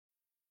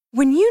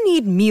When you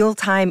need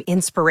mealtime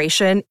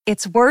inspiration,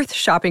 it's worth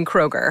shopping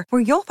Kroger,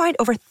 where you'll find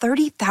over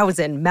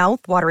 30,000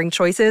 mouth-watering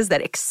choices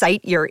that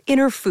excite your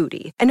inner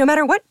foodie. And no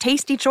matter what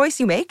tasty choice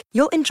you make,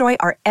 you'll enjoy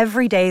our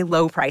everyday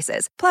low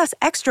prices, plus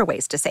extra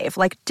ways to save,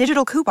 like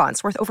digital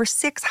coupons worth over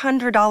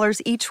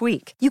 $600 each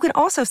week. You can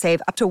also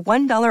save up to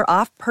 $1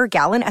 off per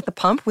gallon at the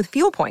pump with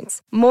fuel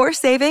points. More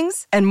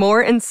savings and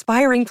more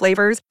inspiring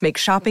flavors make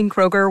shopping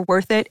Kroger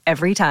worth it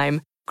every time.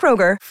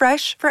 Kroger,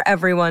 fresh for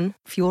everyone.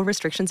 Fuel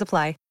restrictions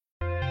apply.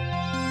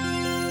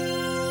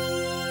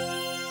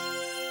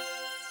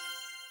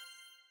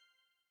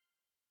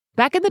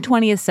 Back in the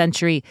 20th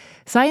century,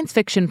 science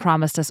fiction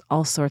promised us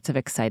all sorts of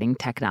exciting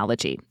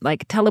technology,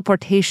 like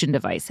teleportation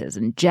devices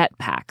and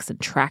jetpacks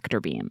and tractor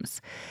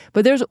beams.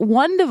 But there's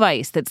one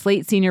device that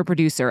Slate senior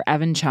producer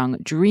Evan Chung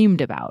dreamed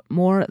about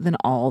more than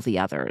all the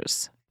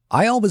others.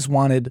 I always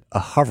wanted a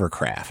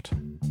hovercraft.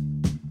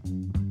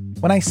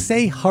 When I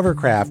say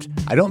hovercraft,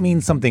 I don't mean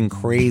something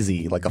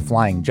crazy like a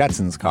flying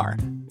Jetsons car.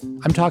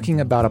 I'm talking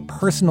about a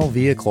personal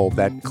vehicle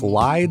that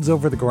glides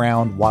over the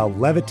ground while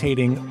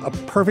levitating a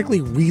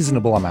perfectly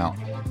reasonable amount,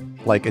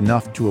 like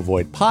enough to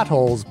avoid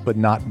potholes but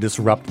not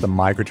disrupt the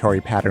migratory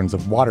patterns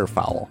of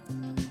waterfowl.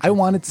 I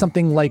wanted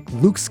something like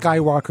Luke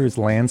Skywalker's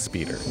land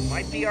speeder.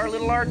 Might be our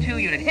little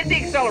R2 unit. Hit the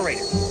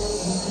accelerator.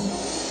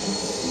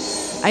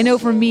 I know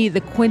for me, the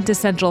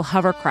quintessential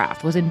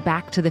hovercraft was in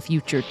Back to the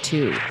Future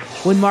 2,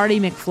 when Marty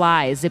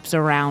McFly zips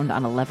around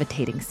on a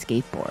levitating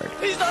skateboard.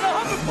 He's on a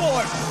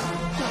hoverboard!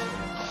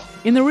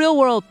 In the real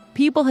world,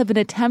 people have been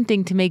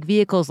attempting to make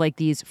vehicles like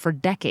these for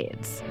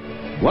decades.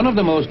 One of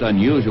the most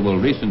unusual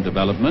recent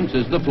developments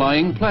is the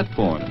flying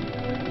platform.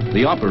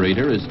 The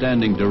operator is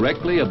standing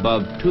directly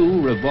above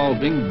two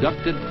revolving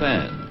ducted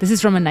fans. This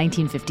is from a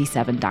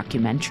 1957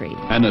 documentary.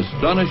 An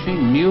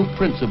astonishing new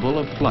principle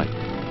of flight.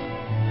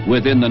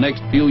 Within the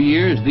next few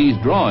years, these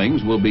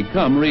drawings will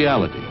become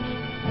realities.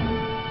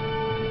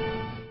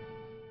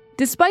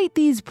 Despite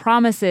these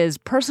promises,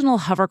 personal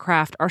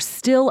hovercraft are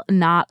still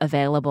not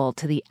available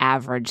to the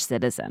average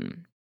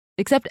citizen.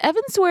 Except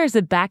Evan swears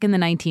that back in the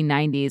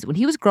 1990s, when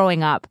he was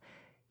growing up,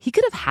 he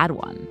could have had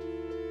one.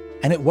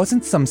 And it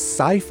wasn't some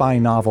sci-fi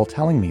novel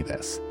telling me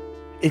this.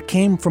 It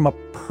came from a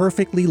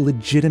perfectly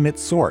legitimate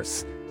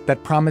source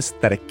that promised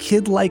that a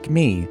kid like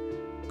me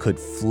could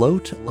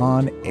float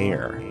on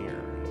air.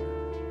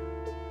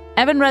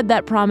 Evan read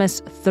that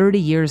promise 30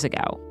 years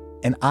ago.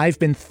 And I've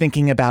been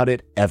thinking about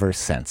it ever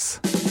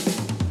since.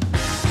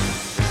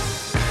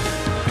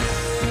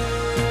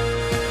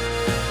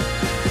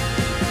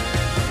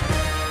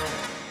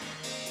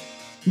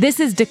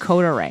 This is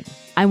Decoder Ring.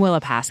 I'm Willa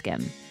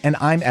Paskin. And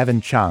I'm Evan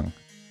Chung.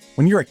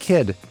 When you're a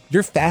kid,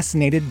 you're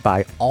fascinated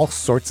by all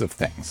sorts of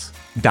things.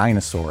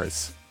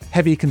 Dinosaurs,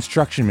 heavy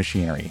construction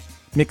machinery,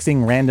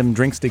 mixing random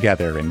drinks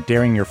together and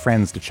daring your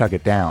friends to chug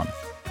it down.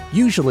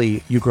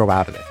 Usually, you grow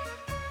out of it.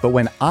 But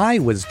when I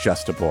was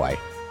just a boy,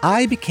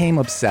 I became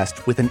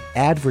obsessed with an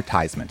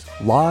advertisement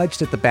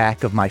lodged at the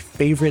back of my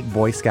favorite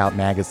Boy Scout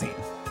magazine.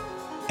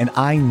 And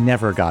I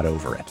never got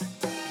over it.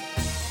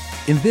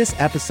 In this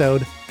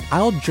episode,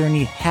 I'll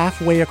journey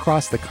halfway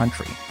across the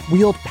country,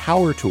 wield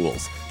power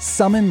tools,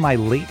 summon my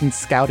latent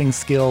scouting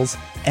skills,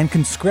 and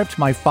conscript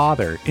my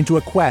father into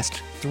a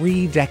quest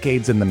 3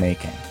 decades in the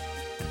making.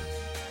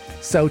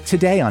 So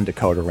today on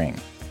Decoder Ring,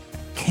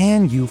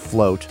 can you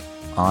float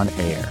on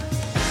air?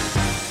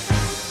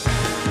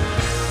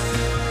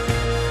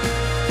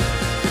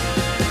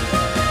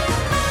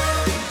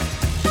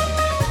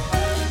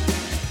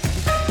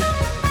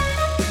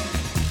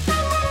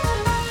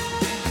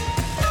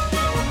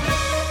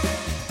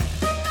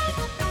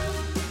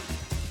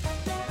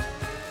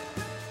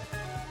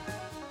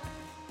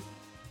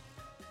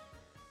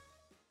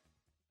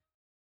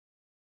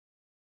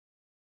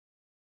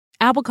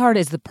 Apple Card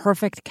is the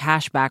perfect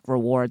cashback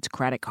rewards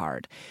credit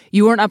card.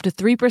 You earn up to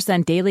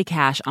 3% daily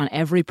cash on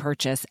every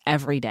purchase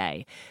every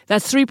day.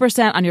 That's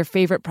 3% on your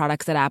favorite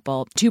products at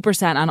Apple,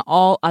 2% on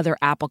all other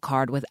Apple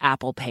Card with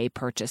Apple Pay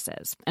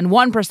purchases, and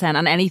 1%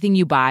 on anything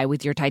you buy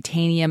with your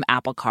titanium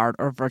Apple Card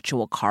or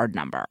virtual card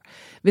number.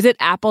 Visit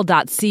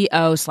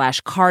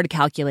apple.co/card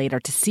calculator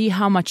to see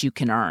how much you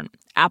can earn.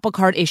 Apple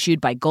Card issued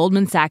by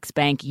Goldman Sachs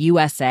Bank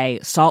USA,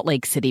 Salt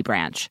Lake City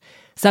branch.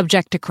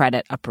 Subject to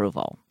credit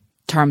approval.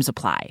 Terms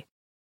apply.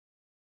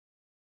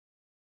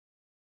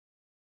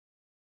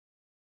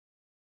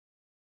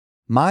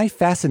 My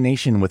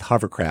fascination with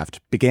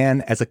hovercraft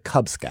began as a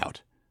Cub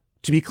Scout.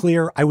 To be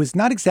clear, I was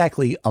not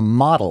exactly a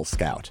model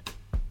scout.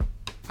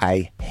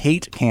 I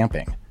hate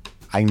camping.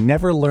 I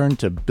never learned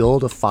to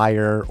build a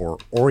fire or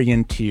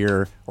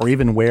orienteer or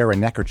even wear a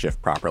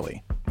neckerchief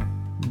properly.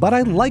 But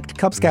I liked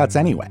Cub Scouts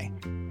anyway.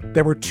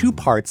 There were 2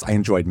 parts I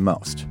enjoyed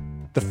most.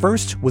 The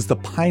first was the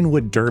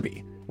Pinewood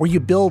Derby, where you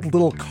build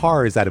little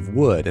cars out of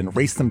wood and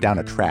race them down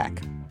a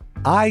track.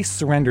 I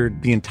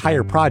surrendered the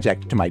entire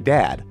project to my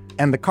dad,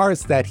 and the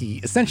cars that he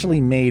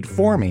essentially made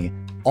for me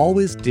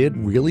always did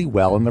really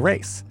well in the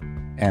race.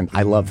 And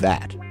I love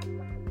that.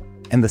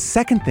 And the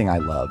second thing I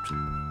loved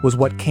was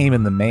what came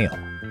in the mail.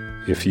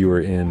 If you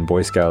were in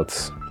Boy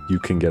Scouts, you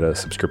can get a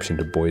subscription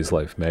to Boys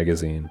Life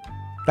magazine.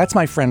 That's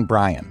my friend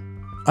Brian.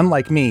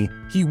 Unlike me,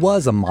 he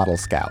was a model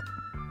scout.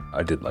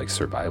 I did like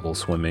survival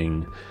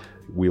swimming.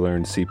 We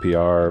learned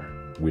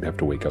CPR. We'd have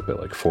to wake up at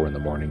like 4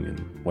 a.m.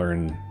 and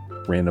learn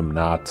random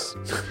knots.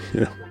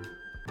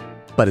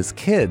 But as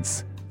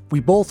kids, we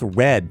both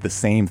read the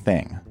same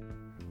thing.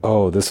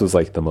 Oh, this was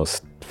like the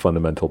most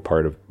fundamental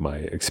part of my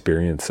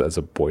experience as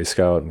a Boy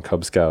Scout and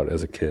Cub Scout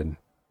as a kid.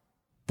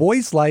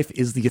 Boys Life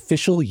is the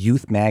official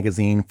youth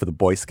magazine for the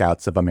Boy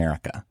Scouts of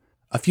America.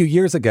 A few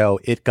years ago,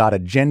 it got a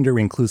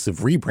gender-inclusive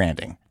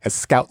rebranding as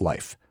Scout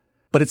Life,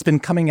 but it's been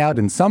coming out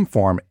in some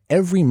form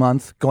every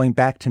month going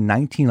back to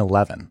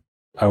 1911.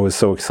 I was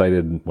so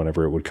excited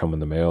whenever it would come in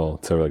the mail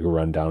to like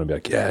run down and be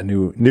like, yeah,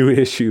 new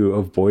issue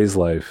of Boys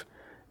Life.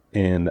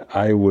 And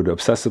I would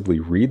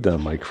obsessively read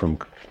them like from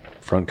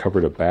front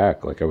cover to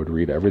back. Like I would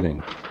read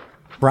everything.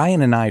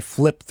 Brian and I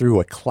flipped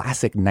through a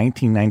classic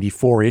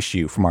 1994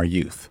 issue from our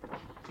youth.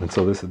 And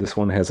so this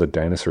one has a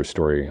dinosaur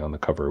story on the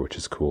cover, which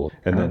is cool.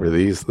 And then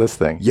this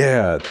thing.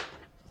 Yeah.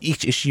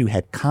 Each issue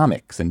had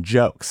comics and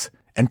jokes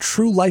and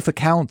true life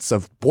accounts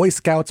of Boy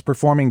Scouts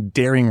performing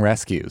daring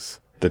rescues.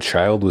 The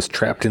child was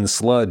trapped in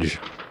sludge.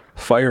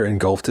 Fire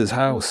engulfed his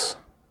house.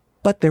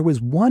 But there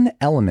was one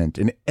element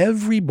in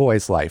every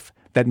boy's life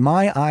that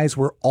my eyes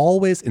were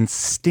always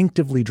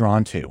instinctively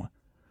drawn to.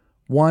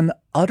 One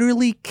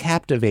utterly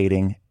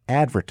captivating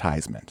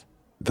advertisement.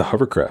 The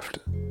Hovercraft.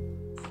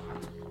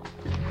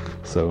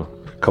 So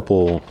a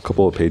couple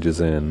of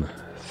pages in,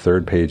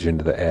 third page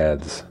into the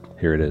ads,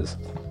 here it is.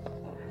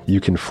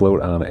 You can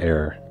float on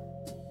air.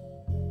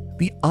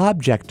 The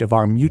object of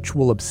our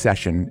mutual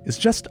obsession is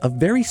just a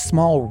very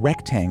small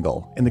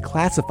rectangle in the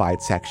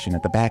classified section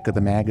at the back of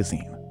the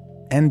magazine.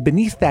 And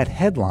beneath that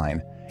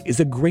headline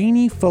is a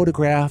grainy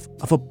photograph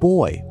of a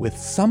boy with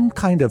some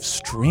kind of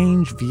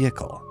strange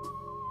vehicle.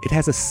 It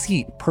has a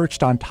seat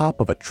perched on top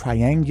of a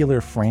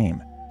triangular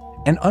frame,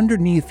 and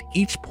underneath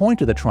each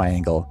point of the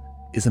triangle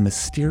is a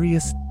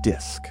mysterious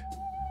disc.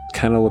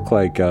 Kind of look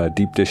like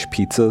deep dish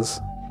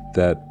pizzas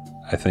that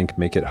I think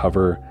make it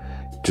hover.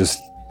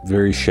 Just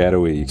very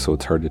shadowy, so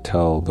it's hard to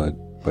tell,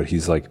 but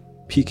he's like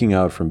peeking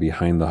out from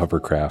behind the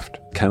hovercraft,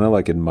 kind of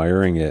like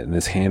admiring it, and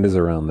his hand is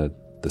around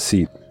the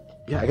seat.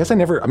 Yeah, I guess I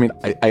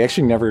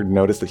actually never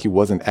noticed that he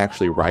wasn't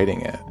actually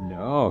riding it.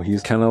 No,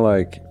 he's kind of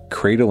like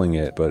cradling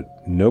it, but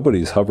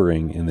nobody's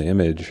hovering in the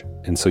image,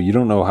 and so you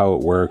don't know how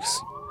it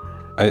works.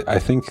 I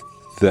think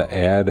the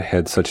ad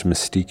had such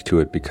mystique to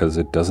it because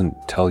it doesn't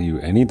tell you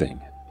anything.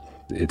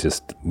 It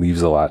just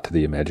leaves a lot to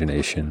the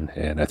imagination,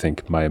 and I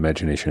think my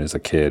imagination as a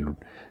kid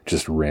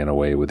just ran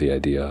away with the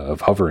idea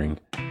of hovering.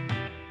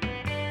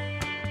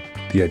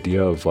 The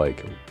idea of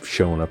like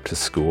showing up to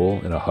school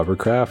in a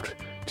hovercraft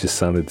just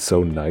sounded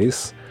so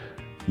nice.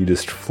 You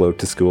just float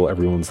to school,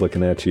 everyone's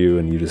looking at you,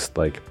 and you just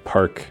like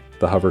park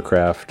the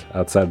hovercraft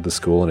outside of the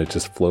school and it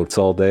just floats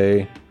all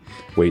day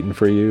waiting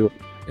for you.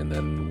 And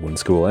then when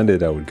school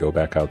ended, I would go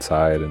back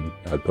outside and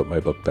I'd put my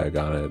book bag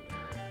on it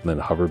and then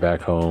hover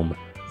back home.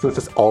 So it's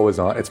just always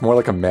on. It's more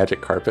like a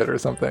magic carpet or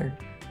something.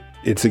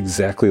 It's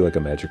exactly like a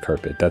magic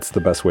carpet. That's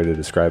the best way to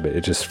describe it.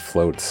 It just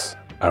floats.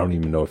 I don't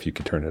even know if you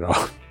could turn it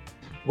off.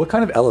 What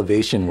kind of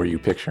elevation were you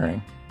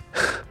picturing?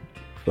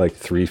 Like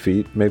 3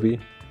 feet, maybe?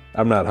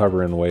 I'm not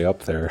hovering way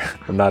up there.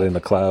 I'm not in the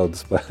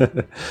clouds,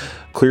 but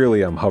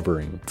clearly I'm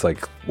hovering. It's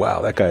like,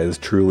 wow, that guy is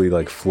truly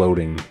like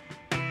floating.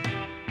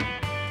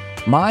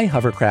 My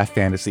hovercraft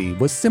fantasy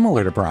was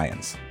similar to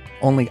Brian's,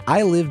 only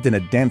I lived in a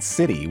dense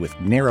city with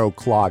narrow,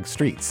 clogged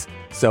streets,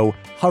 so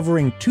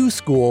hovering to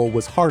school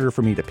was harder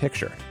for me to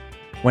picture.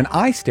 When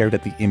I stared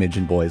at the image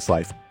in Boys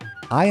Life,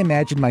 I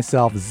imagined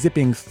myself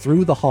zipping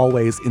through the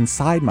hallways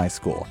inside my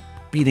school,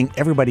 beating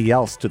everybody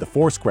else to the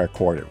Foursquare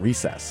court at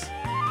recess.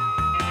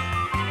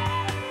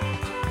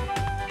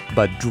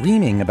 But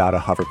dreaming about a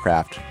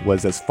hovercraft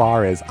was as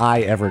far as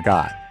I ever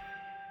got.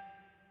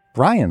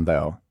 Brian,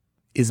 though,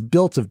 is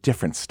built of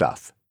different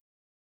stuff.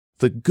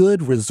 The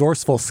good,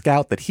 resourceful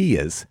scout that he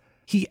is,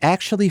 he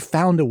actually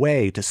found a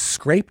way to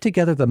scrape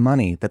together the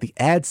money that the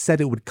ad said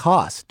it would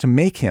cost to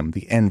make him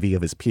the envy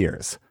of his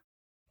peers.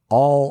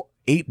 All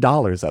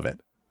 $8 of it.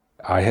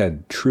 I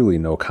had truly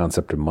no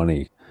concept of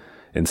money.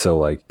 And so,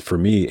 like, for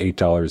me,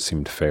 $8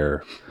 seemed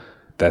fair.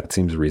 That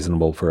seems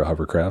reasonable for a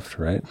hovercraft,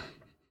 right?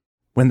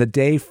 When the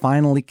day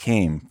finally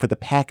came for the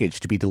package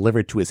to be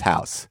delivered to his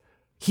house,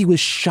 he was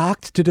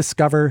shocked to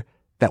discover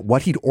that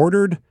what he'd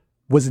ordered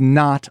was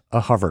not a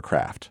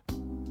hovercraft.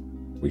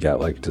 We got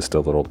like just a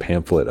little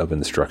pamphlet of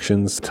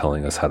instructions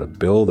telling us how to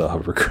build a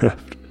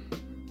hovercraft,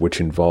 which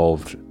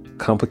involved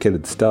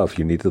complicated stuff.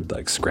 You needed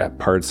like scrap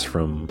parts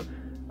from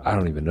I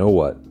don't even know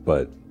what,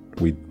 but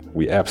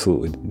we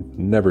absolutely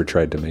never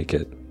tried to make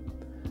it.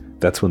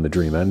 That's when the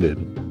dream ended.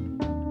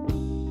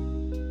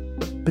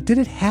 But did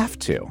it have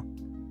to?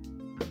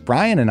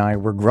 Brian and I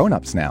were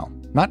grown-ups now,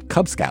 not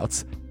Cub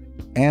Scouts,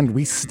 and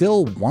we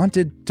still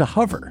wanted to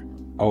hover.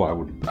 Oh,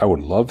 I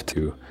would love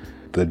to.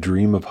 The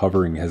dream of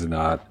hovering has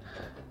not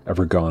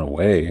ever gone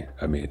away.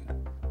 I mean,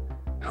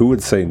 who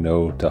would say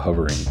no to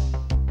hovering?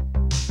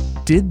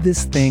 Did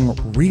this thing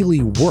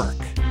really work?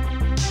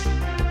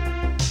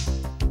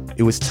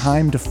 It was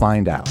time to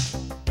find out.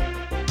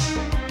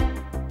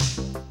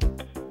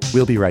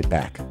 We'll be right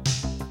back.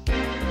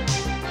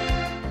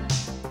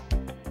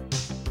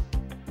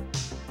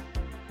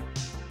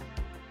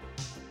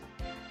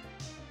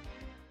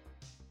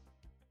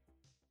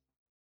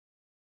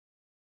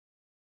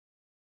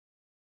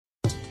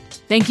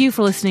 Thank you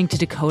for listening to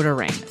Decoder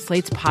Ring,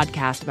 Slate's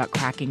podcast about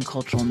cracking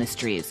cultural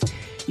mysteries.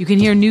 You can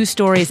hear new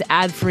stories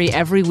ad-free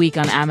every week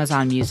on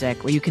Amazon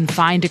Music, where you can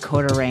find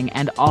Decoder Ring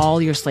and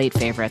all your Slate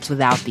favorites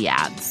without the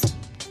ads.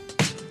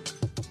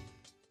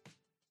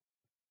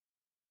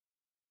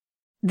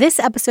 This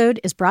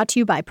episode is brought to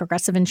you by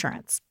Progressive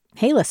Insurance.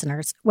 Hey,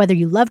 listeners, whether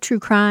you love true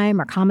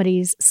crime or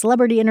comedies,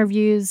 celebrity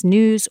interviews,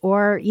 news,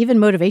 or even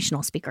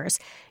motivational speakers,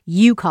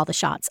 you call the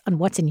shots on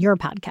what's in your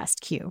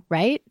podcast queue,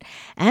 right?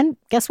 And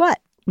guess what?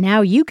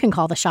 Now you can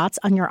call the shots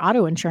on your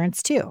auto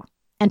insurance, too.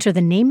 Enter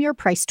the Name Your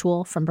Price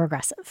tool from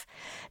Progressive.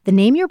 The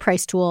Name Your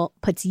Price tool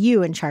puts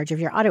you in charge of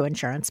your auto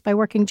insurance by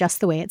working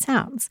just the way it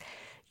sounds.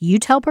 You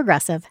tell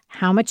Progressive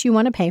how much you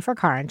want to pay for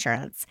car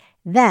insurance.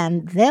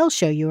 Then they'll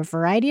show you a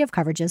variety of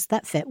coverages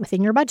that fit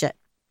within your budget,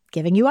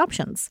 giving you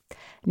options.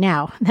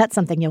 Now, that's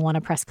something you'll want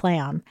to press play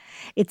on.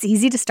 It's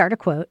easy to start a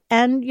quote,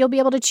 and you'll be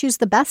able to choose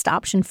the best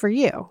option for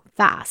you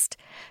fast.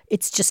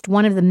 It's just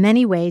one of the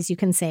many ways you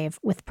can save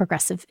with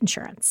Progressive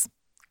Insurance.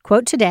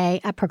 Quote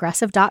today at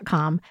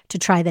Progressive.com to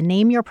try the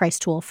Name Your Price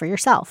tool for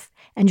yourself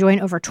and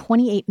join over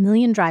 28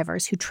 million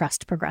drivers who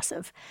trust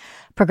Progressive.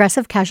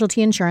 Progressive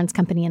Casualty Insurance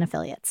Company and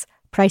Affiliates.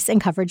 Price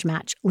and coverage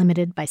match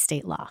limited by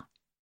state law.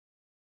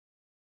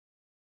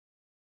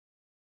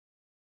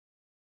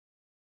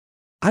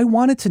 I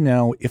wanted to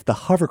know if the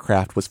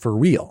hovercraft was for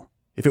real,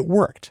 if it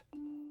worked.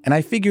 And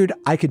I figured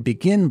I could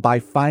begin by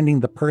finding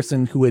the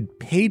person who had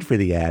paid for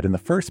the ad in the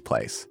first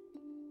place.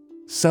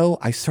 So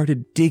I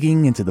started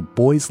digging into the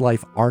Boys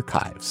Life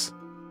archives.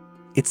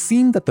 It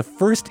seemed that the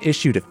first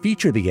issue to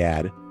feature the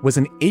ad was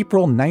in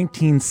April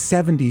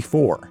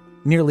 1974,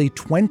 nearly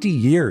 20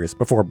 years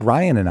before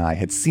Brian and I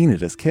had seen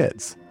it as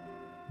kids.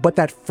 But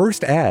that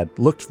first ad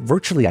looked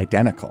virtually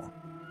identical.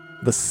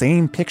 The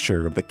same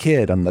picture of the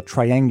kid on the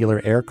triangular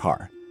air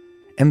car,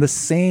 and the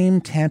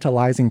same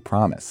tantalizing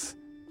promise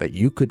that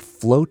you could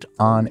float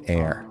on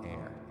air.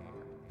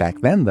 Back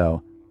then,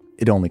 though,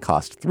 it only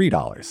cost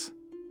 $3.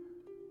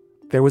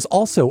 There was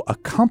also a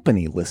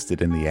company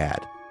listed in the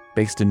ad,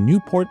 based in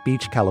Newport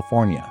Beach,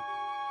 California.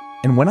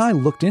 And when I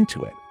looked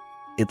into it,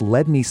 it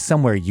led me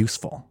somewhere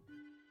useful.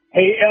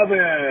 Hey,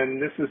 Evan,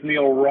 this is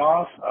Neil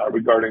Ross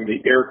regarding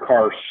the air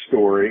car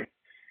story.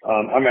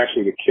 I'm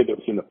actually the kid that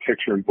was in the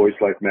picture in Boys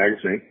Life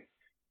magazine.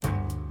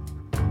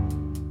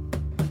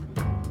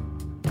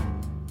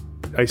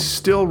 I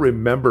still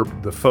remember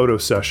the photo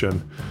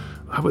session.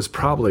 I was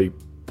probably,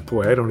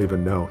 I don't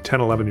even know, 10,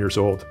 11 years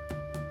old.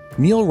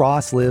 Neil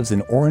Ross lives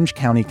in Orange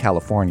County,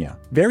 California,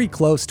 very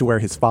close to where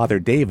his father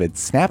David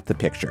snapped the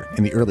picture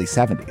in the early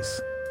 70s.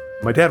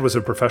 My dad was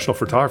a professional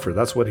photographer.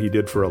 That's what he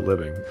did for a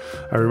living.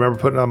 I remember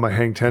putting on my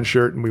Hang 10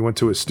 shirt, and we went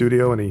to his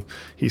studio, and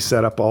he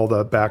set up all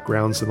the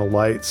backgrounds and the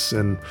lights,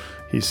 and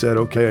he said,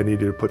 okay, I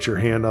need you to put your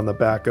hand on the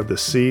back of the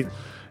seat.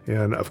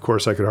 And of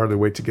course, I could hardly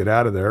wait to get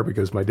out of there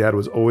because my dad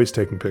was always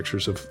taking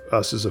pictures of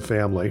us as a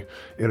family,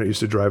 and it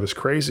used to drive us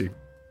crazy.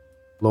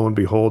 Lo and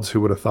behold,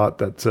 who would have thought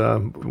that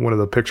one of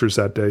the pictures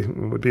that day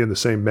would be in the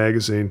same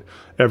magazine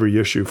every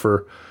issue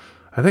for,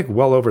 I think,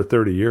 well over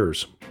 30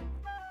 years.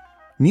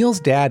 Neil's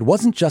dad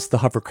wasn't just the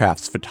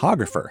hovercraft's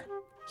photographer.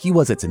 He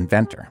was its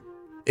inventor.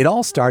 It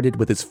all started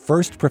with his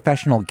first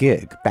professional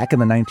gig back in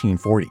the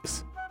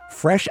 1940s.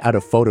 Fresh out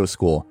of photo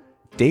school,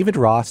 David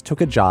Ross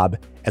took a job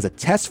as a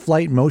test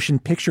flight motion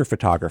picture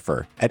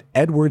photographer at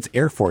Edwards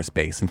Air Force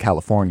Base in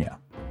California.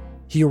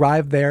 He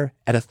arrived there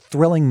at a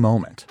thrilling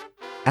moment.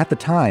 At the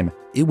time,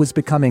 it was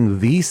becoming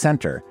the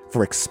center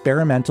for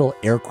experimental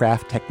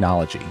aircraft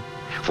technology.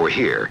 For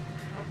here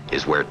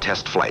is where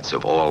test flights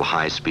of all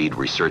high-speed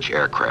research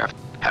aircraft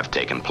have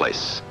taken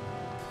place.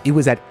 It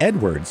was at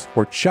Edwards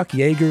where Chuck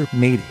Yeager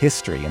made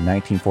history in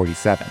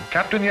 1947.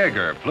 Captain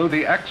Yeager flew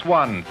the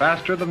X-1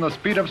 faster than the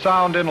speed of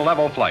sound in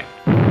level flight.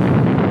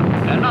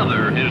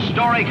 Another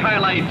historic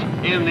highlight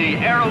in the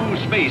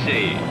aerospace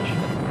age.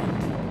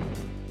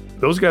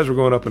 Those guys were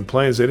going up in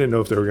planes. They didn't know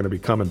if they were going to be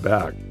coming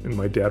back. And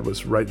my dad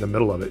was right in the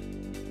middle of it.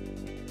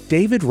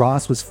 David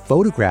Ross was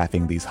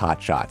photographing these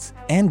hotshots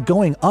and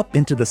going up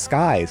into the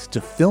skies to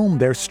film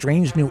their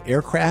strange new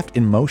aircraft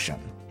in motion.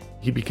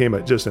 He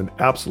became just an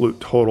absolute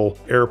total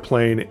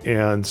airplane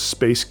and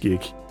space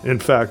geek. In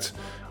fact,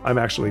 I'm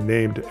actually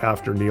named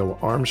after Neil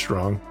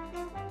Armstrong.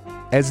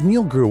 As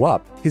Neil grew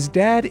up, his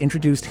dad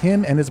introduced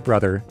him and his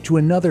brother to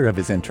another of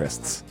his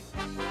interests,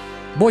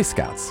 Boy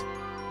Scouts.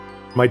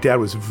 My dad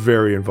was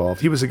very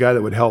involved. He was the guy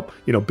that would help,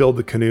 build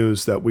the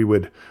canoes that we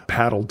would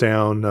paddle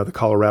down the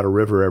Colorado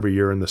River every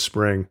year in the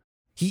spring.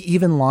 He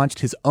even launched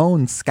his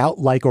own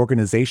scout-like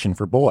organization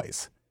for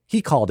boys.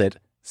 He called it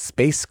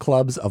Space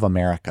Clubs of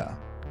America.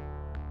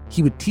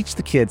 He would teach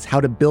the kids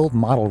how to build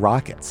model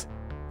rockets.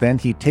 Then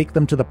he'd take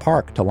them to the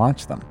park to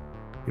launch them.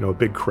 a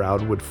big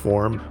crowd would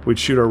form. We'd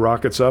shoot our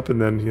rockets up,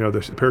 and then,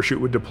 the parachute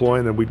would deploy,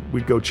 and then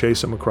we'd go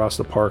chase them across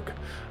the park.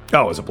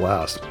 Oh, it was a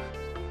blast.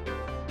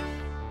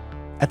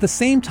 At the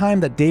same time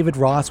that David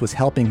Ross was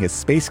helping his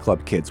Space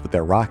Club kids with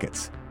their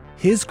rockets,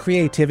 his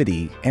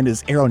creativity and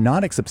his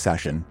aeronautics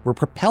obsession were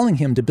propelling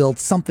him to build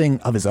something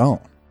of his own.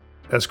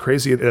 As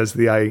crazy as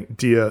the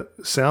idea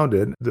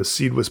sounded, the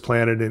seed was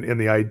planted and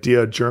the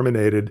idea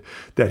germinated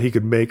that he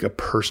could make a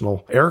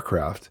personal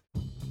aircraft.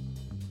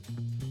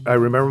 I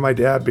remember my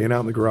dad being out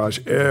in the garage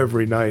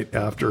every night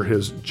after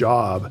his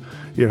job,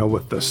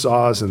 with the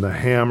saws and the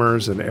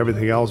hammers and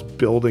everything else,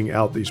 building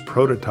out these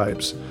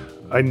prototypes.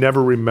 I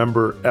never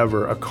remember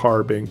ever a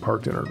car being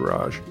parked in our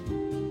garage.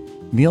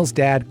 Neil's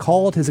dad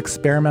called his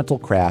experimental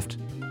craft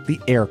the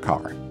Air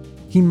Car.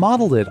 He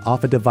modeled it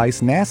off a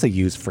device NASA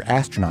used for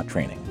astronaut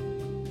training.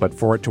 But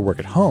for it to work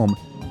at home,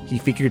 he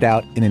figured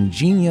out an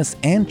ingenious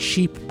and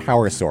cheap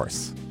power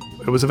source.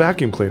 It was a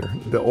vacuum cleaner,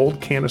 the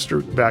old canister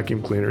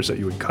vacuum cleaners that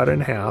you would cut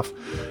in half,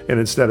 and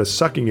instead of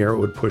sucking air, it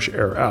would push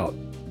air out.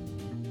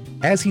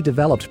 As he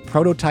developed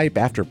prototype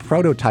after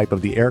prototype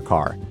of the Air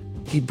Car,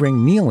 he'd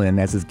bring Neil in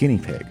as his guinea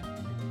pig.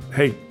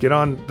 Hey, get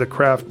on the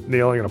craft,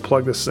 Neil. I'm going to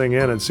plug this thing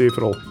in and see if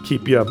it'll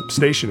keep you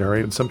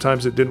stationary. And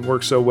sometimes it didn't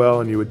work so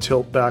well, and you would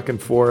tilt back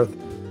and forth,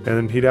 and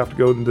then he'd have to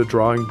go to the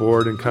drawing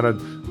board and kind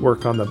of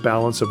work on the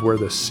balance of where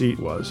the seat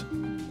was.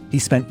 He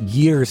spent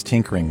years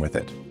tinkering with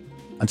it,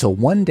 until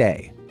one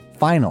day,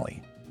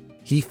 finally,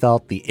 he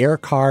felt the Air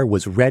Car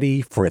was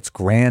ready for its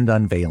grand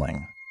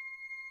unveiling.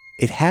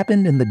 It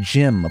happened in the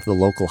gym of the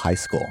local high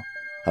school,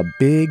 a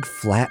big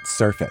flat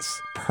surface,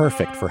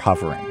 perfect for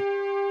hovering.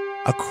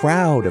 A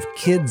crowd of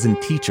kids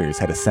and teachers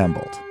had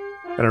assembled.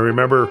 And I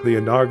remember the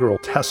inaugural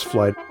test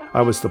flight.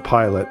 I was the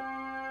pilot.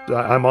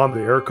 I'm on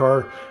the Air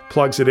Car,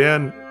 plugs it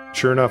in,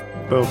 sure enough,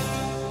 boom,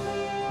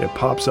 it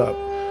pops up.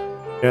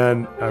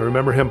 And I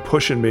remember him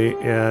pushing me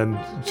and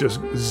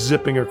just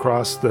zipping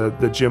across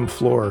the gym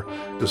floor,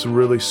 this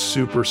really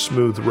super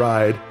smooth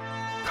ride,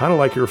 kind of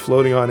like you're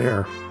floating on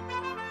air.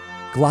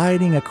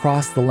 Gliding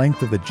across the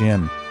length of the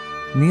gym,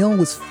 Neil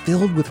was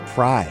filled with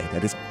pride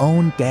at his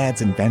own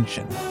dad's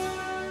invention.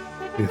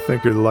 You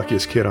think you're the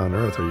luckiest kid on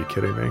earth, are you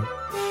kidding me?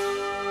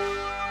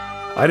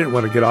 I didn't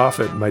want to get off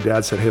it, and my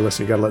dad said, hey,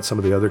 listen, you got to let some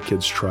of the other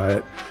kids try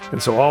it.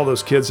 And so all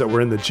those kids that were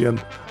in the gym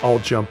all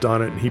jumped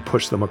on it, and he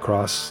pushed them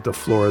across the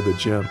floor of the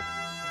gym.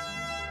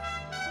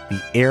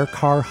 The Air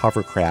Car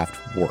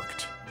hovercraft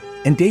worked,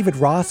 and David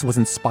Ross was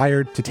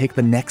inspired to take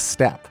the next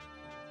step.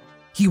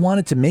 He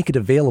wanted to make it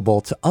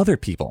available to other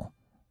people,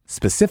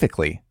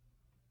 specifically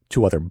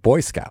to other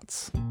Boy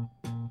Scouts.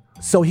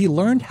 So he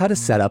learned how to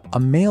set up a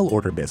mail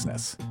order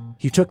business.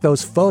 He took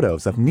those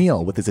photos of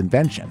Neil with his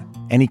invention,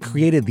 and he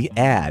created the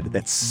ad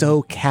that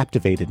so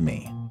captivated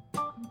me.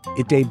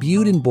 It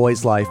debuted in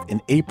Boy's Life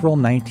in April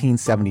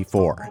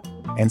 1974,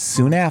 and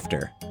soon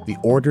after, the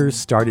orders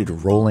started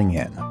rolling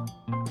in.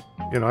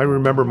 I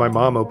remember my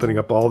mom opening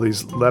up all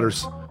these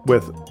letters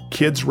with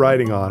kids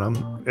writing on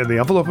them, and the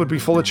envelope would be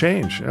full of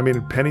change. I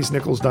mean, pennies,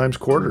 nickels, dimes,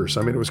 quarters.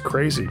 I mean, it was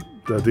crazy.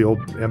 The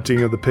old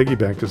emptying of the piggy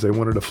bank because they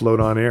wanted to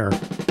float on air.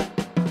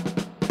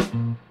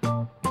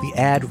 The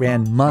ad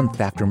ran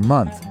month after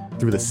month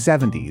through the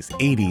 70s,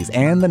 80s,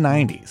 and the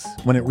 90s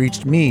when it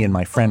reached me and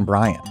my friend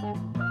Brian.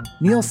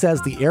 Neil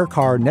says the Air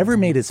Car never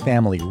made his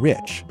family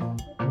rich,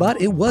 but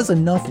it was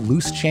enough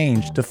loose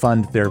change to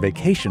fund their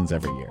vacations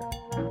every year.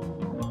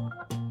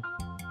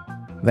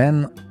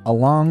 Then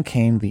along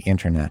came the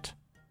internet,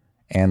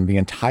 and the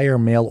entire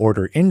mail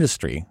order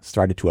industry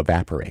started to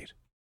evaporate.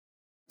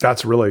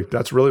 That's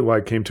really why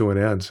it came to an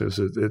end, is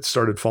it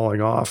started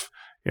falling off.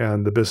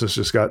 And the business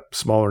just got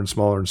smaller and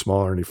smaller and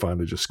smaller, and he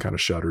finally just kind of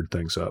shuttered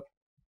things up.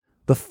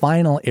 The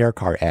final Air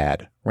Car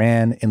ad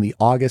ran in the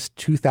August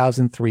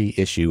 2003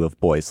 issue of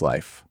Boy's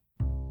Life.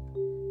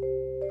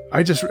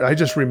 I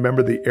just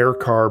remember the Air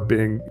Car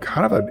being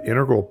kind of an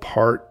integral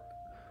part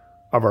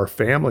of our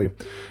family.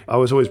 I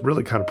was always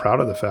really kind of proud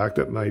of the fact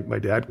that my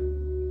dad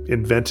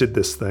invented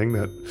this thing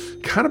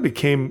that kind of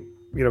became,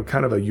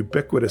 kind of a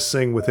ubiquitous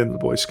thing within the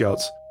Boy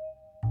Scouts.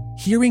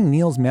 Hearing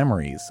Neil's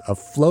memories of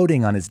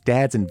floating on his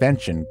dad's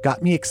invention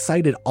got me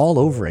excited all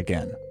over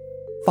again.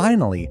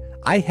 Finally,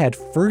 I had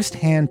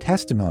first-hand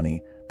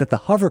testimony that the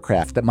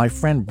hovercraft that my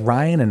friend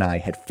Brian and I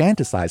had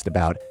fantasized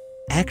about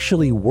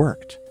actually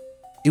worked.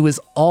 It was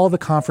all the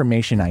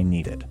confirmation I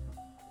needed.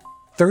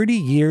 30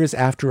 years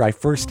after I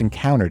first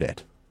encountered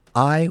it,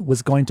 I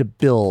was going to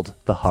build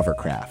the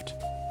hovercraft.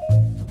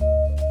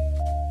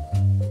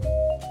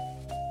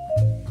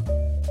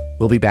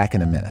 We'll be back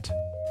in a minute.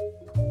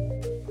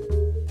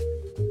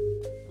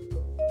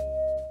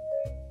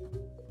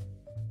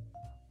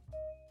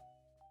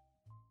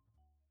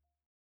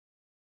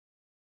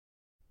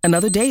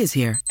 Another day is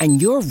here,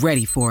 and you're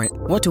ready for it.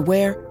 What to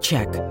wear?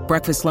 Check.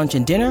 Breakfast, lunch,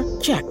 and dinner?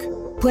 Check.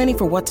 Planning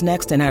for what's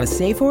next and how to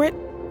save for it?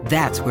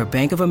 That's where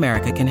Bank of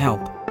America can help.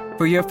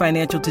 For your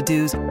financial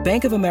to-dos,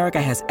 Bank of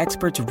America has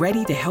experts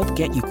ready to help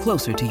get you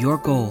closer to your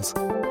goals.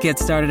 Get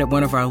started at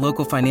one of our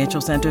local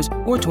financial centers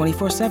or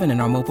 24/7 in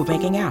our mobile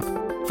banking app.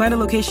 Find a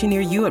location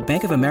near you at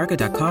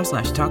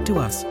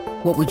bankofamerica.com/talktous.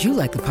 What would you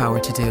like the power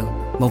to do?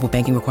 Mobile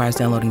banking requires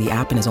downloading the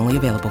app and is only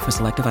available for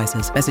select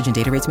devices. Message and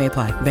data rates may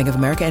apply. Bank of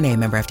America N.A.,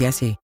 member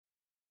FDIC.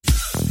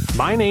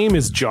 My name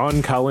is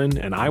John Cullen,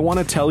 and I want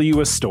to tell you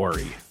a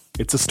story.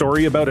 It's a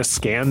story about a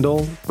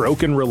scandal,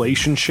 broken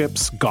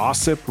relationships,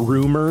 gossip,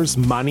 rumors,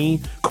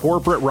 money,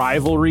 corporate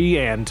rivalry,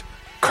 and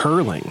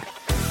curling.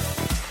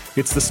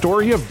 It's the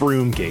story of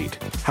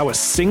Broomgate, how a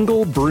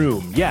single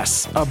broom,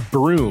 yes, a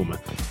broom,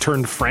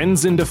 turned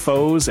friends into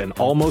foes and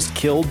almost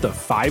killed the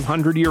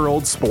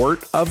 500-year-old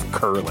sport of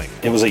curling.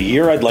 It was a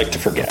year I'd like to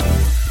forget.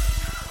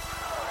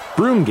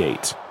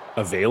 Broomgate,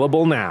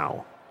 available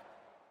now.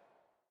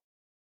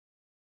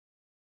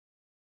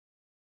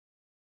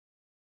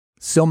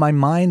 So my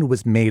mind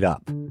was made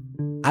up.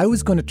 I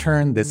was going to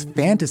turn this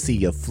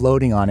fantasy of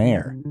floating on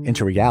air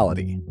into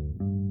reality.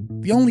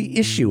 The only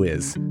issue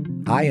is,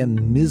 I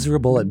am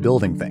miserable at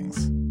building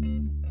things.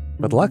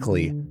 But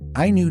luckily,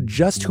 I knew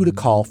just who to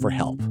call for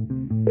help.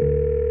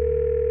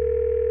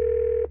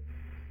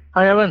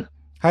 Hi, Evan.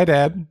 Hi,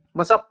 Dad.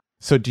 What's up?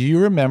 So do you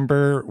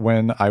remember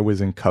when I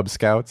was in Cub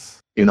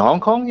Scouts? In Hong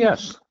Kong,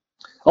 yes.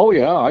 Oh,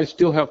 yeah, I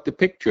still have the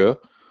picture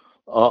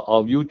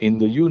of you in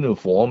the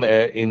uniform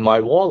in my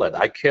wallet.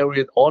 I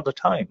carry it all the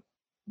time.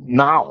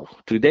 Now,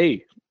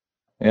 today.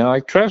 And I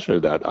treasure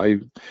that.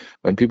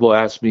 When people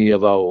ask me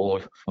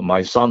about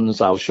my sons,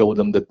 I'll show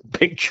them the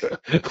picture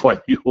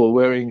when you were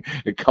wearing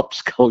a Cub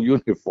Scout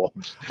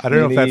uniforms. I don't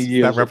know if that's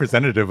that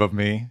representative of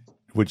me.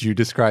 Would you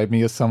describe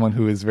me as someone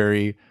who is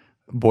very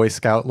Boy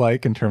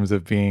Scout-like in terms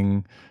of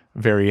being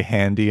very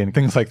handy and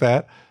things like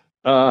that?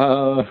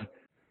 Well,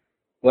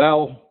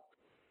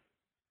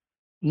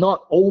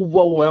 not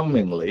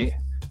overwhelmingly.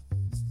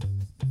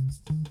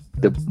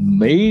 The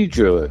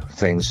major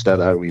things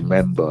that I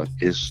remember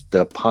is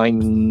the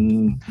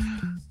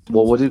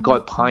what was it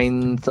called?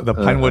 The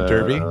Pinewood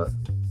Derby?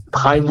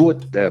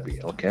 Pinewood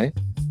Derby, okay.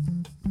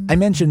 I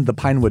mentioned the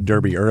Pinewood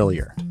Derby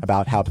earlier,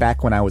 about how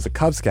back when I was a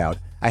Cub Scout,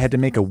 I had to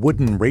make a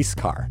wooden race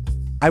car.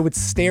 I would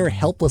stare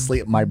helplessly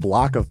at my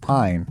block of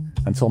pine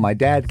until my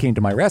dad came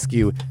to my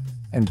rescue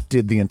and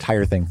did the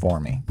entire thing for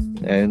me.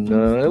 And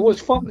it was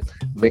fun,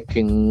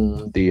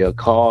 making the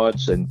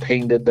cards and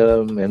painted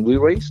them, and we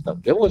raced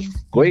them. It was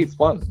great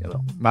fun, you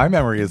know. My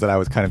memory is that I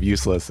was kind of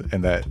useless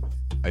and that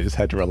I just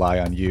had to rely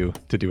on you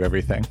to do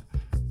everything.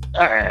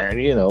 And,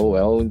 either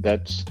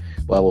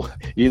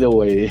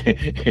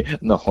way,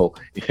 no.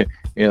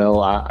 You know,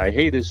 I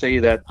hate to say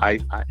that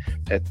I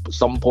at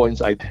some points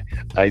I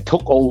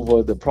took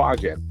over the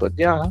project, but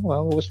yeah,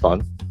 well, it was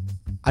fun.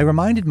 I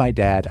reminded my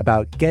dad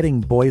about getting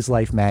Boys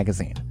Life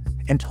magazine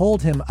and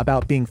told him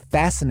about being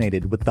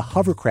fascinated with the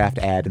Hovercraft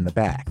ad in the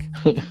back.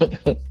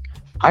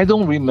 I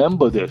don't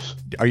remember this.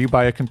 Are you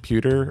by a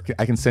computer?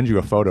 I can send you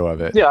a photo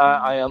of it. Yeah,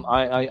 I am.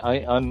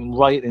 I'm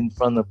right in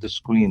front of the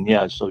screen.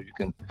 Yeah, so you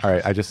can. All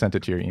right, I just sent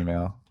it to your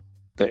email.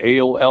 The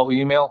AOL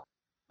email?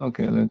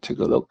 Okay, let's take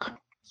a look.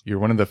 You're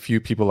one of the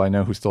few people I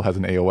know who still has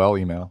an AOL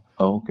email.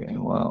 Okay,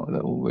 wow.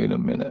 Wait a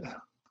minute.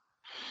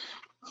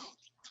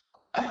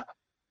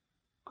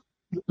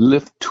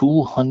 Lift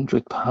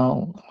 200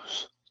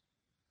 pounds.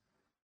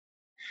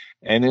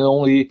 And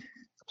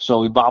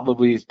so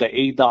probably the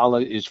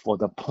 $8 is for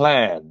the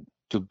plan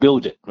to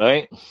build it,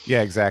 right?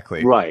 Yeah,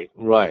 exactly. Right.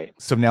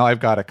 So now I've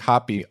got a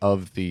copy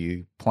of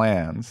the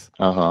plans.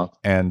 Uh-huh.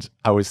 And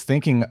I was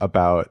thinking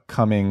about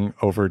coming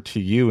over to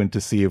you and to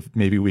see if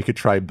maybe we could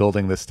try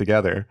building this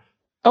together.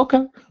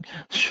 Okay.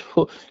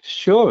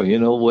 Sure. You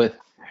know, with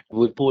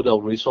put our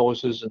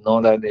resources and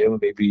all that,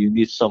 maybe you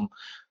need some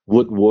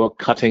woodwork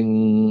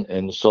cutting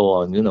and so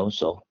on, you know.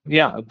 So,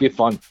 yeah, it'd be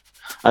fun.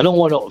 I don't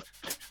want to,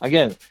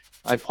 again,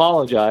 I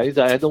apologize.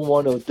 I don't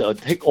want to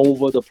take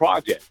over the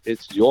project.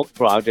 It's your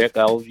project.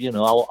 I'll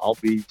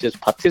be just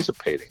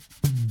participating.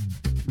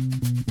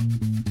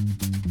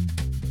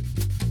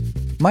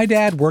 My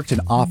dad worked in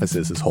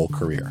offices his whole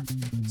career,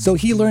 so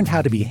he learned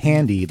how to be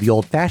handy the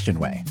old-fashioned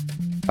way,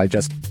 by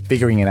just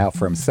figuring it out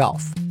for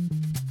himself.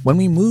 When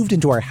we moved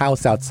into our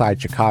house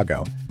outside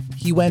Chicago,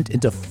 he went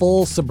into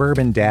full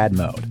suburban dad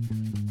mode,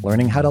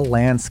 learning how to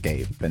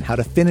landscape and how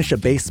to finish a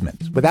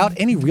basement without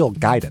any real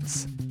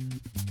guidance.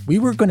 We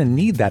were going to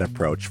need that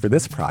approach for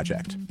this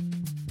project.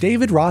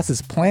 David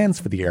Ross's plans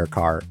for the air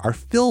car are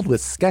filled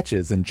with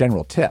sketches and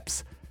general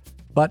tips,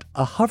 but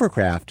a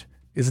hovercraft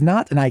is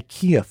not an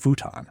IKEA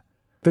futon.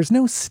 There's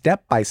no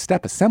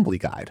step-by-step assembly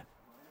guide.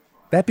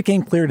 That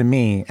became clear to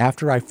me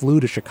after I flew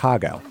to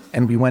Chicago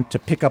and we went to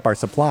pick up our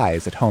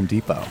supplies at Home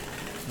Depot.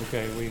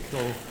 Okay, we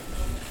go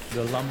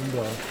the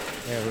lumber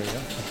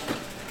area.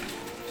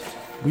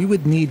 We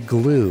would need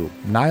glue,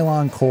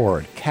 nylon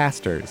cord,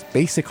 casters,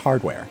 basic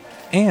hardware,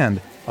 and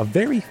a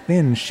very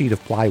thin sheet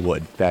of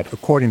plywood that,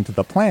 according to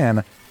the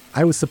plan,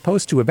 I was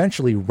supposed to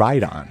eventually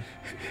ride on.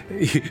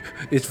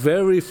 It's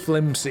very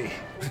flimsy.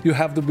 You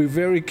have to be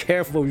very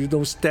careful you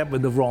don't step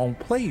in the wrong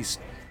place.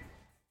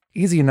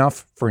 Easy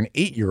enough for an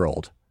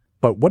 8-year-old,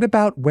 but what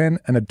about when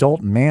an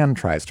adult man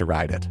tries to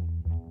ride it?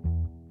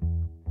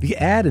 The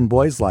ad in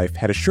Boys Life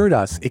had assured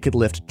us it could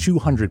lift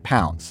 200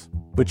 pounds,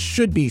 which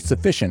should be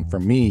sufficient for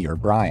me or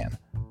Brian.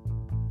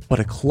 But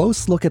a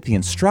close look at the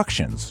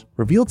instructions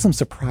revealed some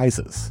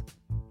surprises.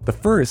 The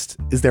first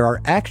is there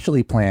are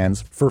actually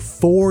plans for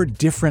 4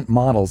 different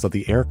models of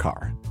the air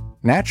car.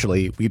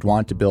 Naturally, we'd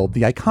want to build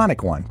the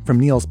iconic one from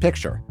Neil's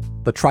picture,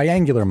 the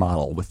triangular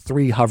model with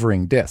 3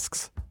 hovering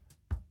discs.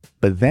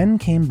 But then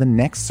came the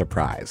next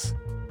surprise.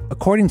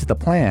 According to the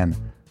plan,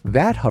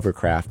 that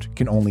hovercraft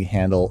can only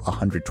handle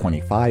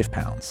 125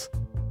 pounds.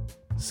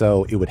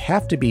 So it would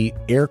have to be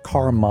air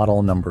car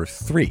model number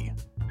 3,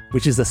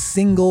 which is a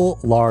single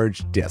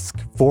large disc,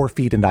 4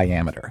 feet in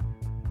diameter.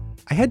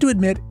 I had to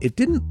admit, it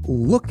didn't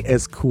look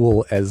as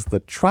cool as the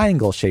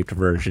triangle-shaped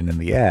version in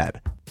the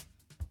ad.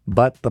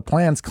 But the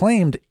plans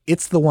claimed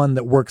it's the one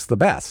that works the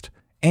best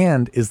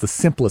and is the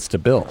simplest to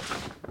build.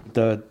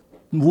 The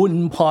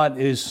wooden part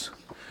is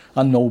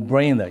a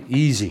no-brainer,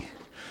 easy.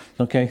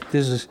 Okay,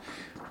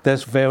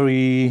 that's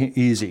very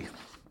easy.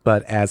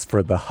 But as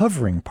for the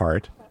hovering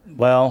part,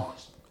 well,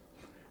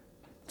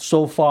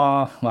 so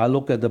far, I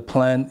look at the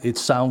plan, it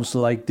sounds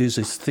like this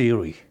is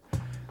theory.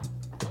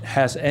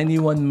 Has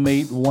anyone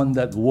made one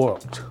that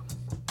worked?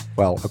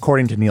 Well,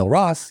 according to Neil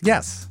Ross,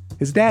 yes,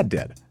 his dad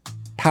did.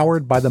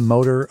 Powered by the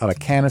motor of a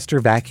canister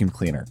vacuum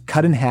cleaner,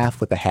 cut in half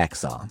with a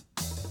hacksaw.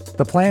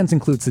 The plans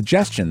include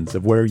suggestions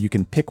of where you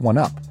can pick one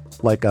up,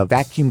 like a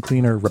vacuum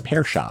cleaner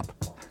repair shop.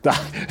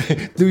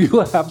 Do you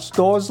have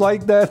stores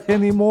like that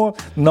anymore?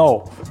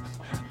 No.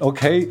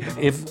 Okay,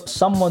 if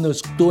someone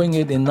was doing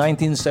it in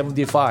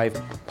 1975,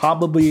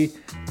 probably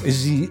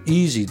it's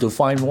easy to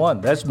find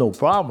one. That's no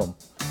problem.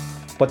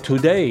 But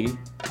today,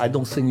 I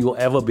don't think you'll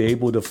ever be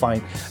able to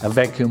find a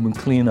vacuum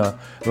cleaner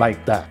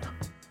like that.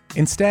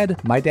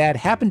 Instead, my dad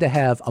happened to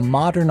have a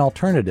modern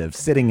alternative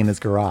sitting in his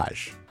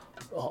garage.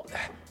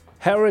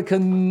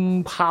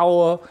 Hurricane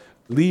power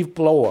leaf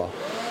blower.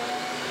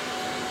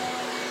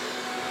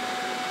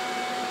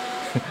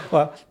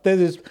 Well, this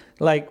is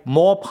like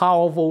more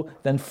powerful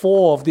than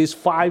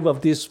 5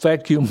 of these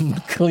vacuum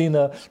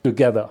cleaner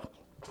together.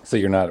 So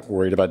you're not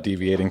worried about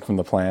deviating from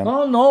the plan?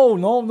 Oh,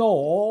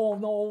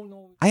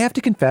 no. I have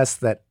to confess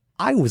that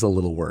I was a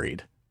little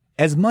worried.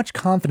 As much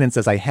confidence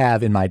as I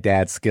have in my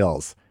dad's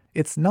skills,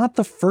 it's not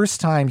the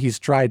first time he's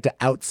tried to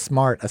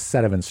outsmart a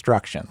set of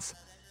instructions.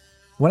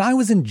 When I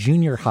was in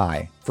junior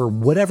high, for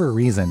whatever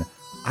reason,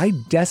 I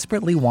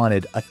desperately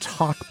wanted a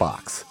talk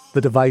box,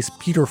 the device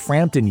Peter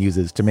Frampton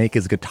uses to make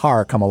his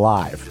guitar come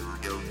alive.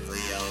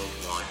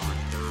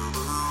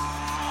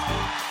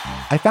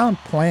 I found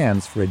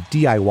plans for a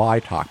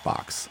DIY talk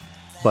box,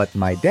 but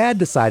my dad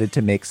decided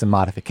to make some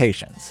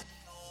modifications.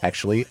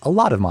 Actually, a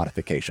lot of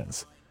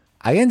modifications.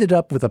 I ended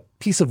up with a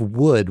piece of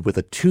wood with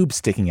a tube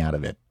sticking out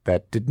of it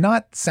that did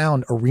not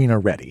sound arena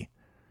ready.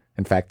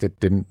 In fact, it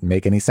didn't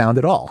make any sound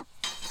at all.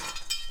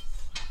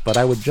 But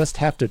I would just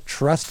have to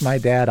trust my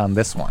dad on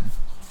this one.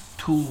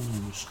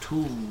 Tools,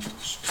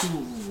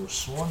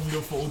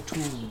 wonderful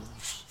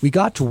tools. We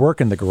got to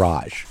work in the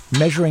garage,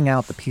 measuring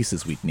out the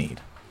pieces we'd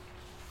need.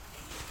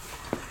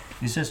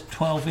 It says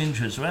 12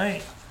 inches,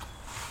 right?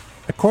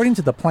 According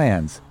to the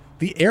plans,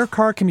 the air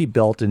car can be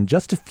built in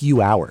just a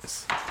few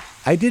hours.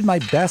 I did my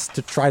best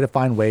to try to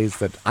find ways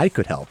that I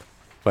could help,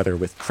 whether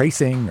with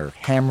tracing or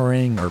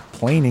hammering or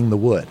planing the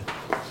wood.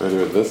 Should I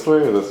do it this way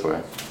or this way?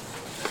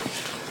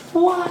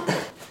 What?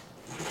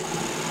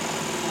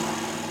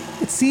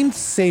 It seemed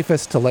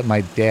safest to let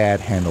my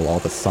dad handle all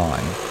the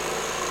sawing.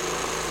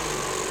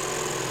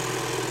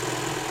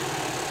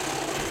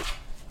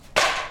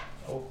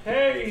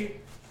 Okay.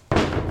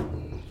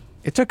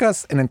 It took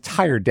us an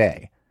entire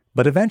day,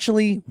 but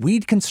eventually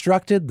we'd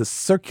constructed the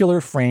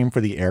circular frame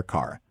for the air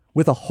car,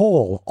 with a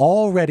hole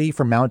all ready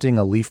for mounting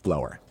a leaf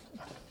blower.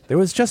 There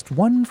was just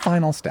one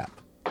final step.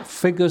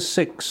 Figure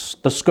 6,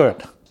 the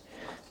skirt.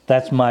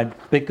 That's my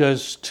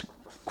biggest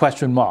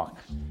question mark.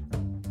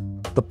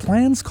 The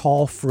plans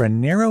call for a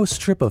narrow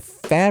strip of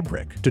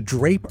fabric to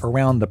drape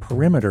around the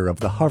perimeter of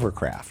the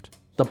hovercraft.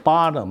 The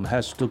bottom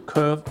has to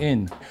curve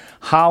in.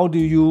 How do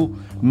you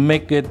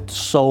make it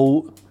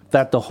so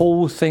that the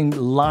whole thing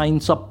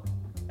lines up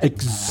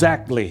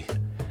exactly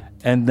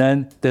and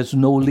then there's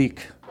no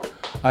leak?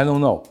 I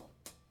don't know.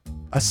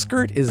 A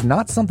skirt is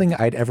not something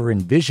I'd ever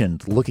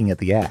envisioned looking at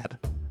the ad,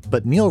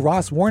 but Neil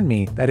Ross warned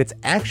me that it's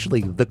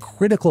actually the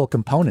critical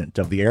component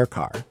of the air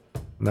car.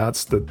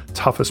 That's the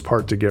toughest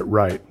part to get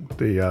right.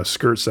 The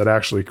skirts that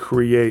actually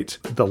create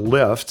the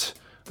lift,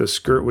 the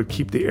skirt would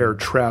keep the air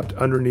trapped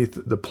underneath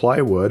the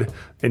plywood,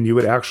 and you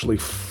would actually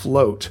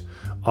float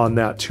on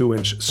that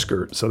 2-inch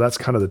skirt. So that's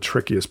kind of the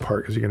trickiest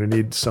part, because you're going to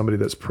need somebody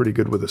that's pretty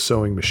good with a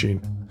sewing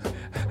machine.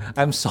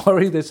 I'm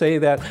sorry to say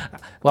that.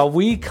 Well,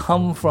 we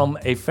come from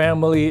a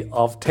family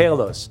of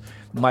tailors.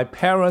 My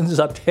parents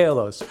are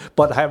tailors,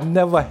 but have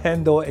never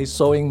handled a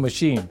sewing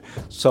machine.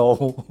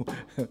 So,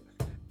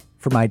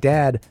 for my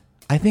dad,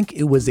 I think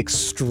it was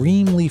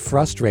extremely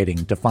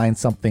frustrating to find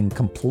something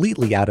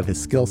completely out of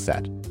his skill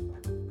set.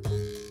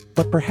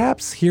 But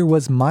perhaps here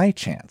was my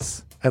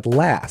chance, at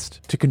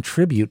last, to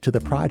contribute to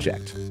the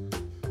project.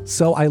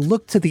 So I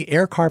looked to the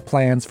air car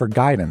plans for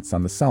guidance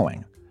on the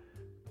sewing.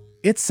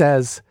 It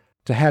says,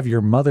 to have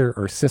your mother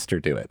or sister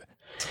do it.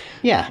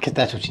 Yeah, because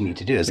that's what you need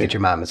to do is get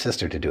your mom and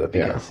sister to do it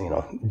because,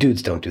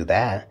 dudes don't do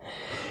that.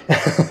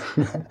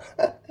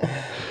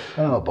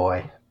 Oh,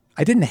 boy.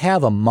 I didn't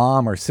have a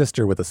mom or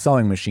sister with a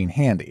sewing machine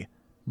handy,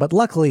 but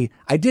luckily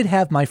I did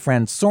have my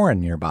friend Soren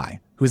nearby,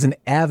 who's an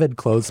avid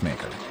clothes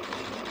maker.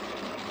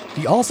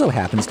 He also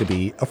happens to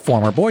be a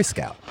former Boy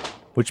Scout,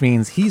 which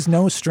means he's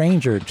no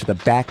stranger to the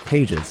back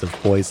pages of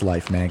Boy's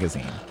Life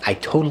magazine. I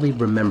totally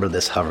remember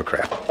this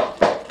hovercraft.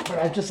 But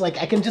I'm just like,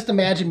 I can just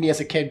imagine me as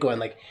a kid going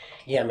like,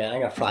 yeah, man, I'm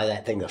going to fly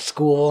that thing to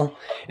school.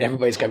 And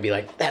everybody's going to be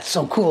like, that's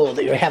so cool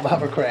that you have a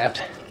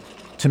hovercraft.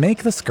 To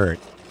make the skirt,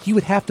 he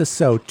would have to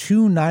sew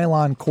 2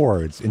 nylon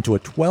cords into a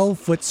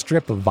 12-foot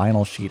strip of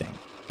vinyl sheeting,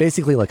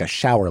 basically like a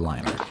shower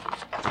liner.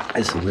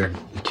 It's a weird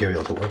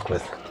material to work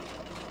with.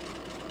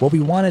 What we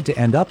wanted to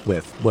end up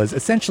with was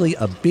essentially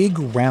a big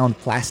round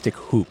plastic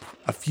hoop,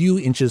 a few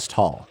inches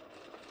tall.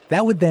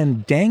 That would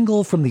then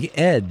dangle from the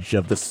edge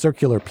of the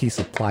circular piece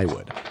of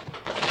plywood.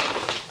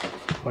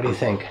 What do you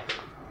think?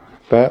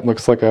 That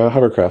looks like a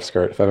hovercraft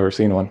skirt, if I've ever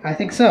seen one. I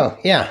think so,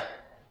 yeah.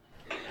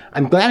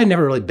 I'm glad I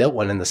never really built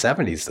one in the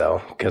 70s,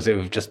 though, because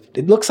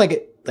it looks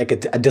like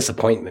a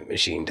disappointment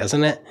machine,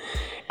 doesn't it?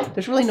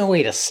 There's really no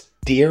way to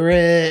steer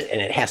it, and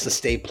it has to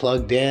stay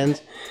plugged in.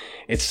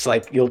 It's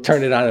like you'll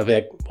turn it on and be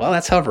like, well,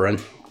 that's hovering.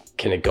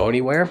 Can it go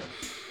anywhere?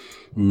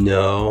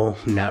 No,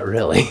 not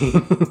really.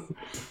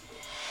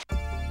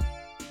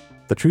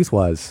 The truth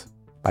was,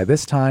 by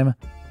this time,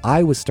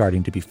 I was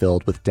starting to be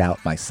filled with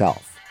doubt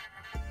myself.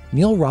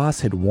 Neil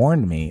Ross had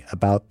warned me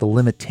about the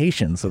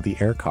limitations of the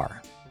air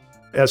car.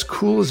 As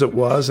cool as it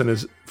was and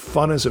as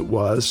fun as it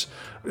was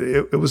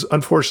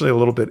unfortunately a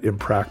little bit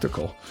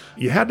impractical.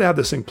 You had to have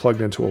this thing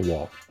plugged into a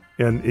wall,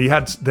 and you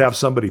had to have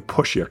somebody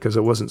push you because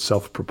it wasn't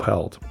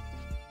self-propelled.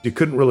 You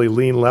couldn't really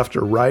lean left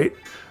or right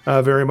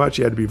very much.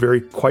 You had to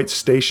be quite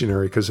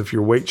stationary because if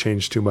your weight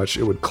changed too much,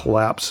 it would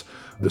collapse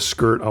the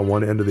skirt on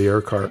one end of the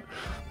air cart.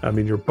 I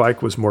mean, your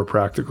bike was more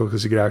practical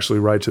because you could actually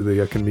ride to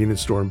the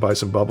convenience store and buy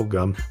some bubble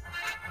gum.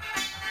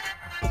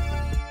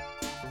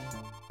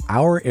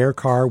 Our air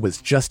car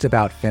was just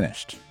about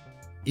finished.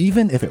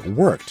 Even if it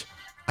worked,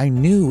 I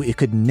knew it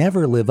could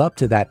never live up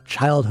to that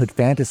childhood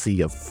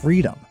fantasy of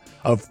freedom,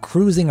 of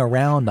cruising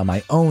around on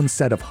my own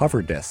set of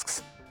hover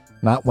discs,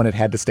 not when it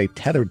had to stay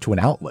tethered to an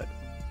outlet.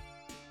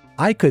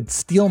 I could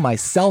steel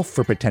myself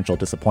for potential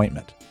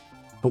disappointment.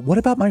 But what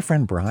about my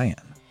friend Brian?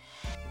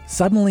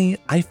 Suddenly,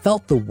 I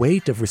felt the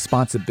weight of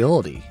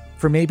responsibility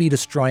for maybe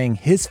destroying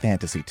his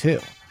fantasy too.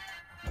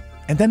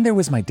 And then there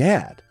was my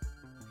dad.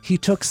 He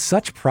took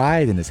such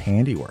pride in his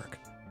handiwork.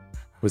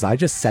 Was I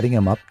just setting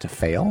him up to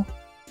fail?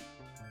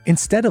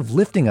 Instead of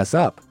lifting us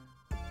up,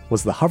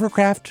 was the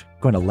hovercraft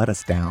going to let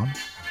us down?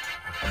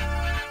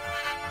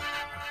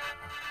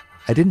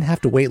 I didn't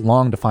have to wait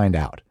long to find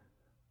out,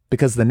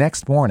 because the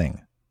next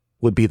morning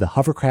would be the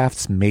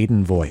hovercraft's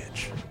maiden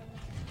voyage.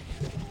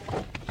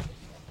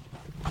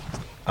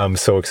 I'm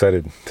so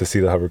excited to see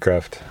the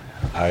hovercraft.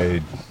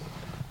 I've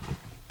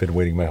been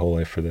waiting my whole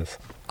life for this.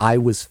 I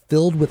was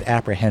filled with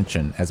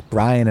apprehension as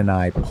Brian and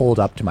I pulled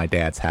up to my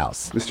dad's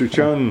house. Mr.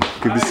 Chung,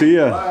 good to see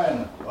you.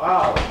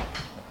 Wow.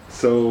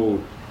 So,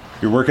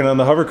 you're working on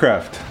the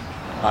hovercraft?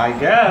 I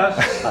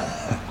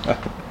guess.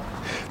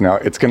 Now,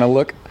 it's going to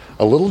look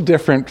a little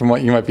different from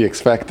what you might be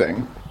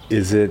expecting.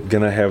 Is it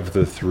going to have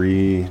the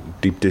 3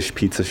 deep dish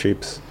pizza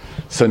shapes?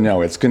 So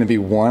no, it's going to be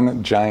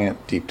one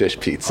giant deep dish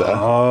pizza.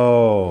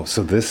 Oh,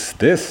 so this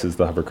is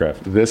the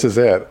hovercraft. This is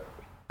it.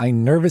 I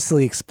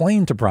nervously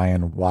explained to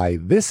Brian why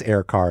this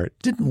air car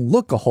didn't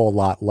look a whole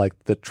lot like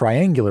the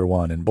triangular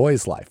one in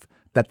Boy's Life,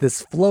 that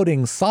this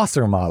floating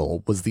saucer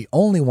model was the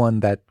only one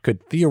that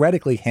could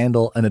theoretically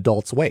handle an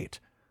adult's weight.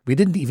 We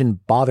didn't even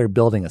bother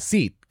building a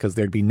seat because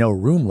there'd be no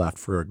room left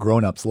for a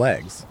grown-up's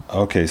legs.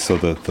 Okay, so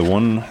the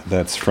one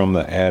that's from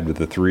the ad with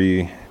the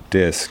 3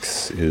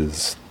 discs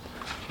is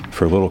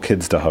for little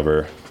kids to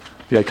hover.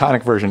 The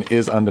iconic version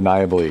is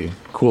undeniably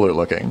cooler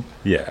looking.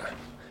 Yeah.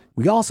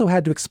 We also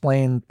had to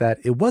explain that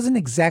it wasn't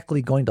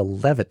exactly going to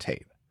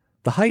levitate.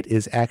 The height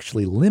is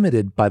actually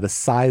limited by the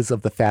size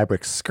of the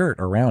fabric skirt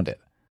around it.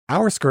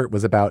 Our skirt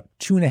was about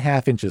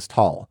 2.5 inches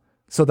tall,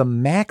 so the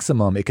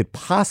maximum it could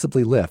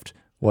possibly lift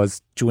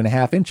was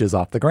 2.5 inches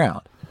off the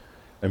ground.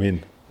 I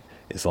mean,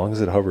 as long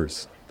as it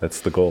hovers,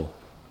 that's the goal.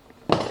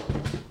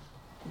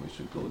 We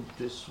should go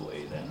this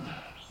way then.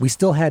 We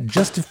still had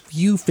just a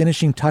few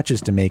finishing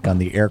touches to make on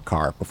the air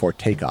car before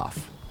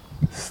takeoff.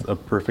 It's a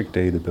perfect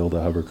day to build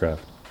a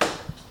hovercraft.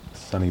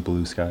 Sunny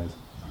blue skies.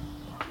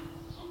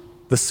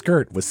 The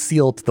skirt was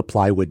sealed to the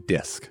plywood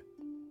disc.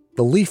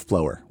 The leaf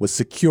blower was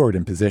secured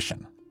in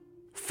position.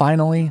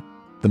 Finally,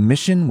 the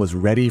mission was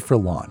ready for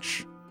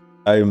launch.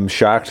 I'm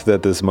shocked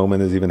that this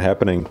moment is even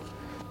happening.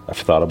 I've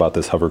thought about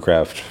this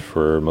hovercraft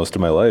for most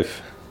of my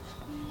life.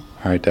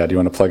 All right, Dad, you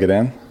want to plug it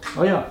in?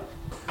 Oh, yeah.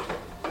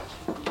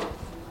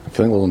 I'm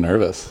feeling a little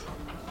nervous.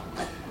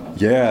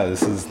 Yeah,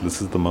 this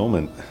is the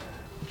moment.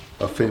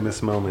 A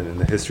famous moment in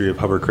the history of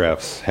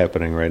hovercrafts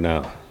happening right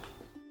now.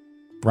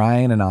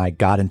 Brian and I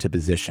got into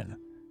position.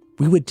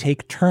 We would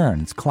take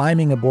turns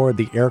climbing aboard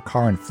the air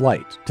car in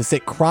flight to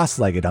sit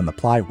cross-legged on the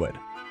plywood.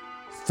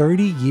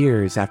 30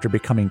 years after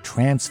becoming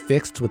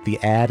transfixed with the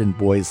ad in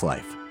Boy's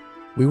Life,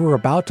 we were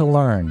about to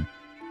learn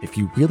if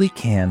you really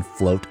can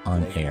float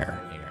on air.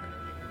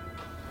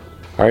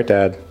 All right,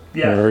 Dad.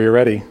 Yeah. Whenever you're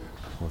ready,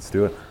 let's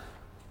do it.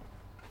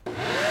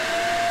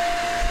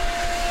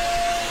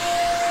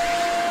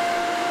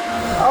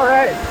 All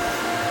right.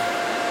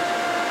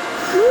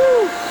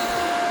 Woo!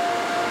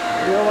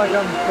 I feel like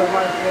I'm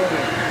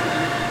semi-floating.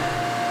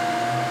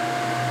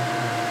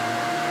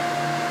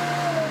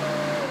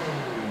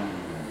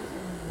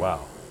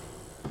 Wow.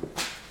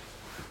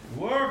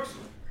 Works.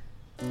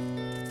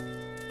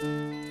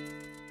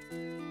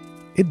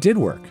 It did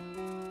work,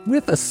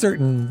 with a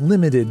certain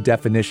limited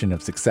definition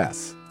of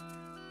success.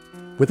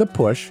 With a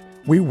push,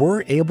 we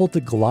were able to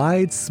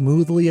glide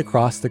smoothly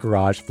across the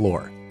garage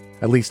floor,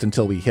 at least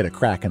until we hit a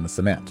crack in the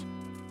cement.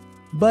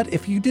 But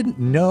if you didn't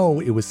know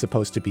it was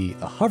supposed to be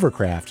a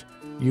hovercraft,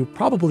 you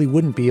probably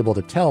wouldn't be able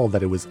to tell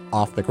that it was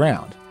off the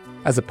ground,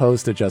 as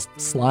opposed to just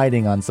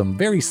sliding on some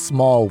very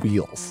small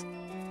wheels.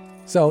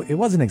 So it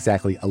wasn't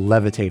exactly a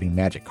levitating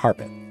magic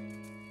carpet.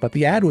 But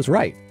the ad was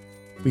right.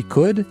 We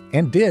could,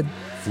 and did,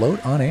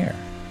 float on air.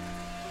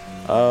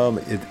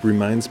 It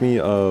reminds me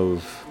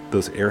of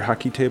those air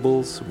hockey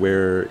tables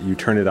where you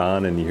turn it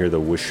on and you hear the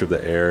whoosh of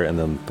the air and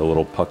then the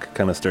little puck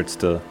kind of starts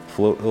to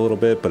float a little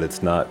bit, but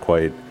it's not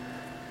quite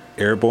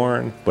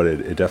airborne, but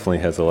it definitely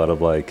has a lot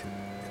of it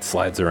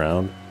slides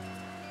around.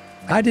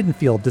 I didn't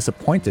feel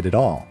disappointed at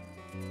all.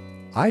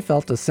 I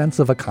felt a sense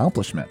of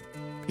accomplishment.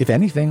 If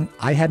anything,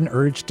 I had an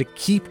urge to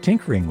keep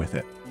tinkering with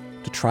it,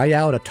 to try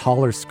out a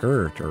taller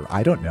skirt or,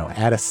 I don't know,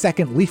 add a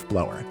second leaf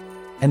blower.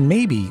 And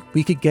maybe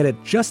we could get it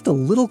just a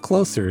little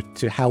closer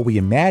to how we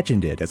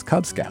imagined it as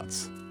Cub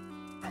Scouts.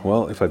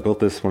 Well, if I built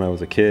this when I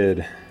was a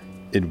kid,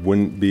 it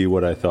wouldn't be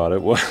what I thought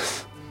it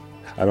was.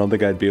 I don't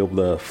think I'd be able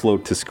to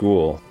float to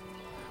school.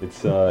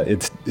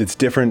 It's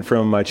different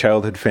from my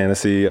childhood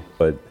fantasy,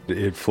 but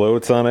it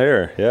floats on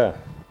air, yeah.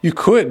 You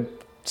could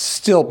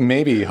still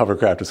maybe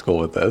hovercraft to school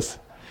with this.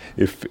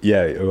 If you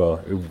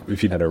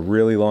had a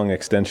really long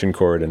extension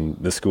cord and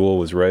the school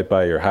was right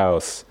by your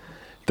house,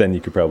 then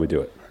you could probably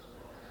do it.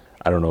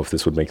 I don't know if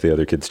this would make the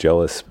other kids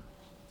jealous.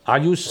 Are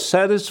you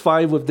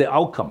satisfied with the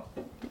outcome?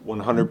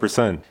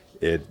 100%.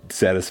 It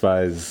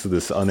satisfies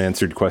this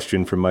unanswered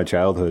question from my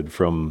childhood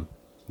from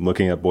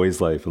looking at Boy's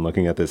Life and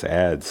looking at this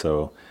ad.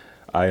 So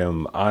I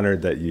am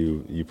honored that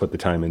you put the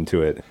time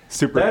into it.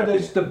 That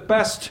is the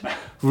best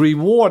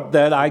reward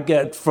that I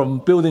get from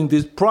building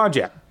this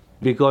project.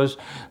 Because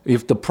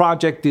if the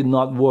project did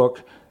not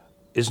work,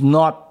 it's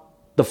not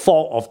the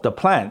fault of the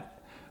plant.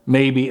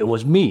 Maybe it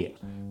was me.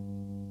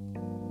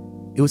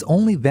 It was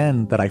only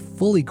then that I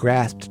fully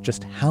grasped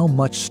just how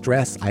much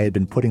stress I had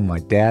been putting my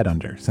dad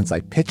under since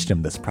I pitched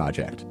him this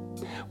project.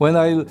 When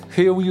I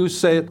hear you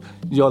say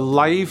your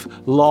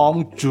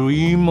lifelong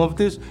dream of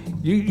this,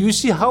 you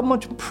see how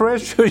much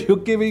pressure you're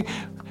giving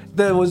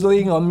that was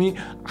laying on me.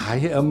 I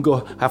am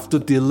going to have to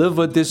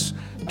deliver this,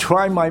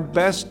 try my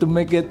best to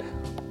make it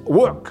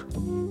work.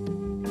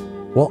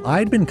 Well,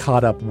 I'd been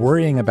caught up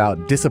worrying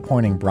about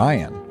disappointing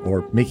Brian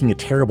or making a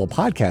terrible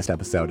podcast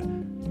episode.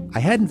 I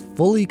hadn't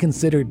fully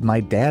considered my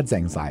dad's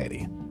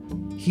anxiety.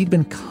 He'd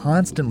been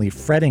constantly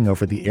fretting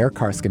over the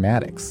aircar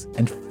schematics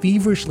and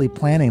feverishly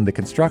planning the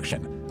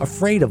construction,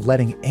 afraid of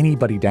letting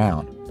anybody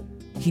down.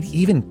 He'd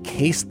even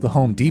cased the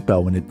Home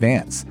Depot in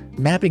advance,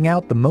 mapping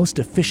out the most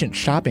efficient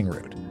shopping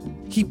route.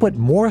 He put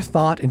more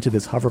thought into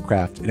this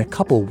hovercraft in a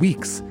couple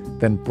weeks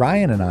than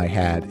Brian and I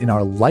had in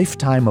our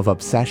lifetime of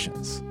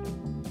obsessions.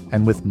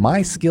 And with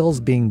my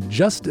skills being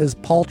just as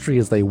paltry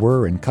as they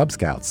were in Cub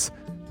Scouts,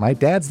 my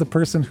dad's the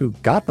person who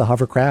got the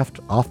hovercraft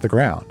off the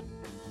ground.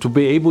 To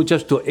be able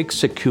just to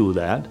execute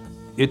that,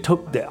 it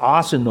took the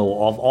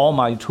arsenal of all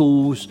my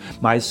tools,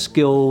 my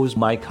skills,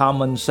 my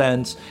common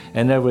sense,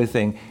 and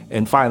everything.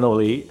 And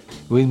finally,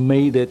 we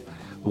made it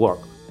work.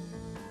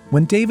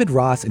 When David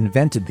Ross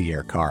invented the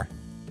air car,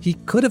 he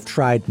could have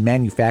tried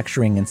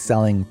manufacturing and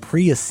selling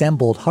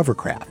pre-assembled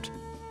hovercraft,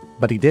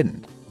 but he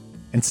didn't.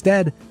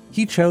 Instead,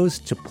 he chose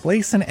to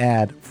place an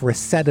ad for a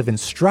set of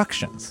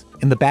instructions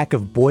in the back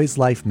of Boy's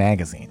Life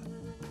magazine.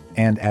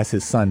 And as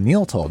his son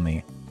Neil told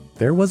me,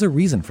 there was a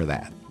reason for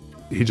that.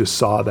 He just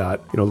saw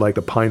that, like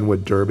the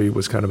Pinewood Derby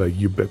was kind of a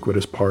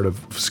ubiquitous part of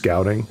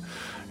scouting.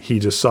 He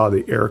just saw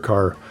the air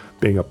car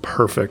being a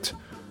perfect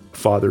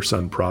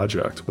father-son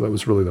project. That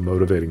was really the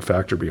motivating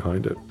factor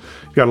behind it.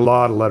 He got a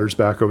lot of letters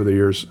back over the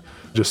years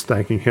just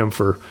thanking him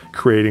for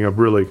creating a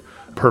really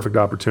perfect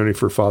opportunity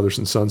for fathers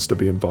and sons to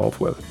be involved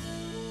with.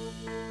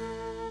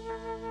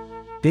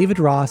 David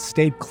Ross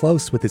stayed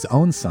close with his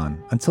own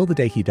son until the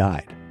day he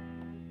died.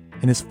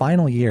 In his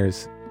final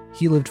years,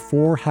 he lived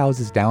 4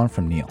 houses down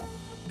from Neil,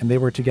 and they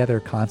were together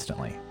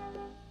constantly.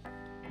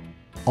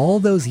 All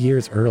those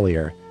years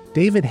earlier,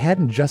 David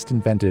hadn't just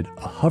invented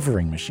a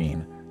hovering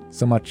machine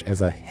so much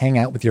as a hang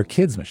out with your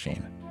kids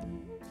machine.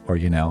 Or,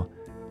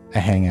 a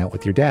hang out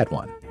with your dad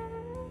one.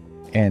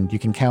 And you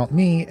can count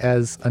me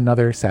as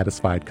another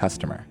satisfied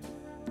customer.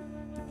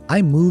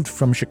 I moved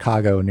from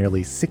Chicago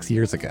nearly 6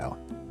 years ago.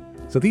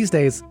 So these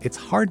days, it's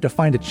hard to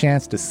find a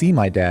chance to see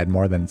my dad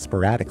more than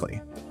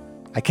sporadically.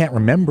 I can't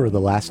remember the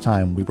last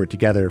time we were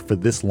together for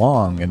this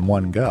long in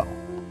one go.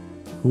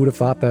 Who would have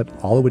thought that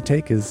all it would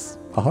take is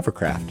a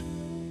hovercraft?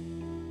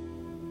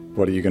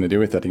 What are you going to do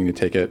with it? Are you going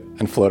to take it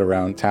and float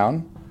around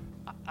town?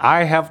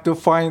 I have to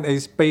find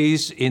a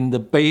space in the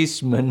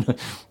basement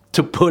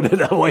to put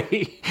it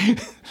away.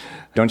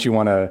 Don't you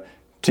want to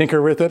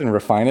tinker with it and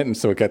refine it and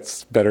so it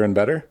gets better and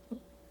better?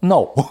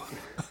 No.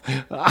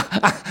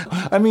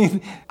 I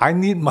mean, I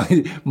need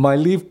my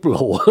leaf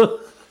blower.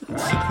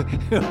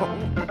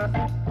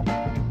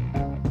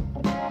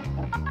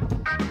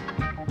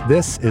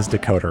 This is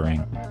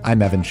Decodering.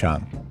 I'm Evan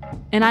Chung.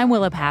 And I'm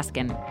Willa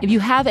Paskin. If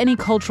you have any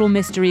cultural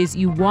mysteries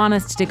you want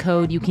us to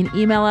decode, you can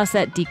email us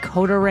at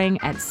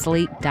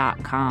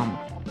decodering@slate.com.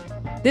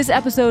 This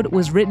episode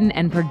was written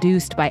and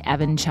produced by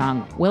Evan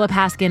Chung. Willa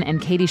Paskin and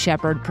Katie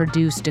Shepard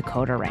produced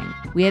Decodering.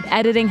 We had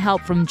editing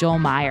help from Joel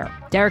Meyer.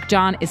 Derek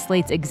John is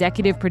Slate's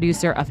executive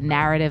producer of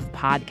narrative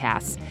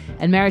podcasts,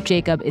 and Merritt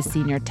Jacob is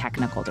senior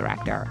technical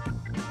director.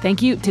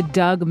 Thank you to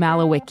Doug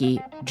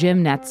Malowicki,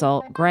 Jim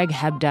Netzel, Greg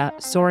Hebda,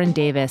 Soren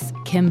Davis,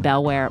 Kim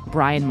Bellware,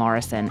 Brian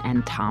Morrison,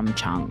 and Tom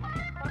Chung.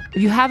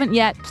 If you haven't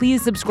yet,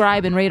 please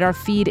subscribe and rate our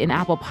feed in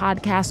Apple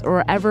Podcasts or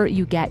wherever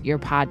you get your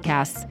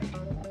podcasts.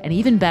 And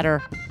even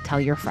better,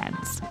 tell your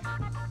friends.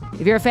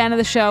 If you're a fan of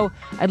the show,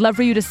 I'd love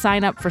for you to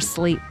sign up for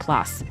Slate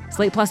Plus.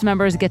 Slate Plus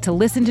members get to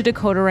listen to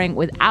Decodering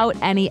without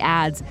any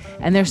ads,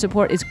 and their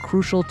support is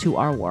crucial to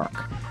our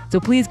work. So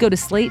please go to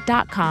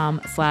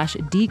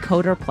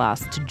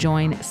slate.com/decoderplus to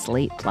join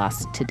Slate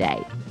Plus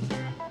today.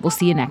 We'll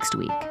see you next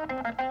week.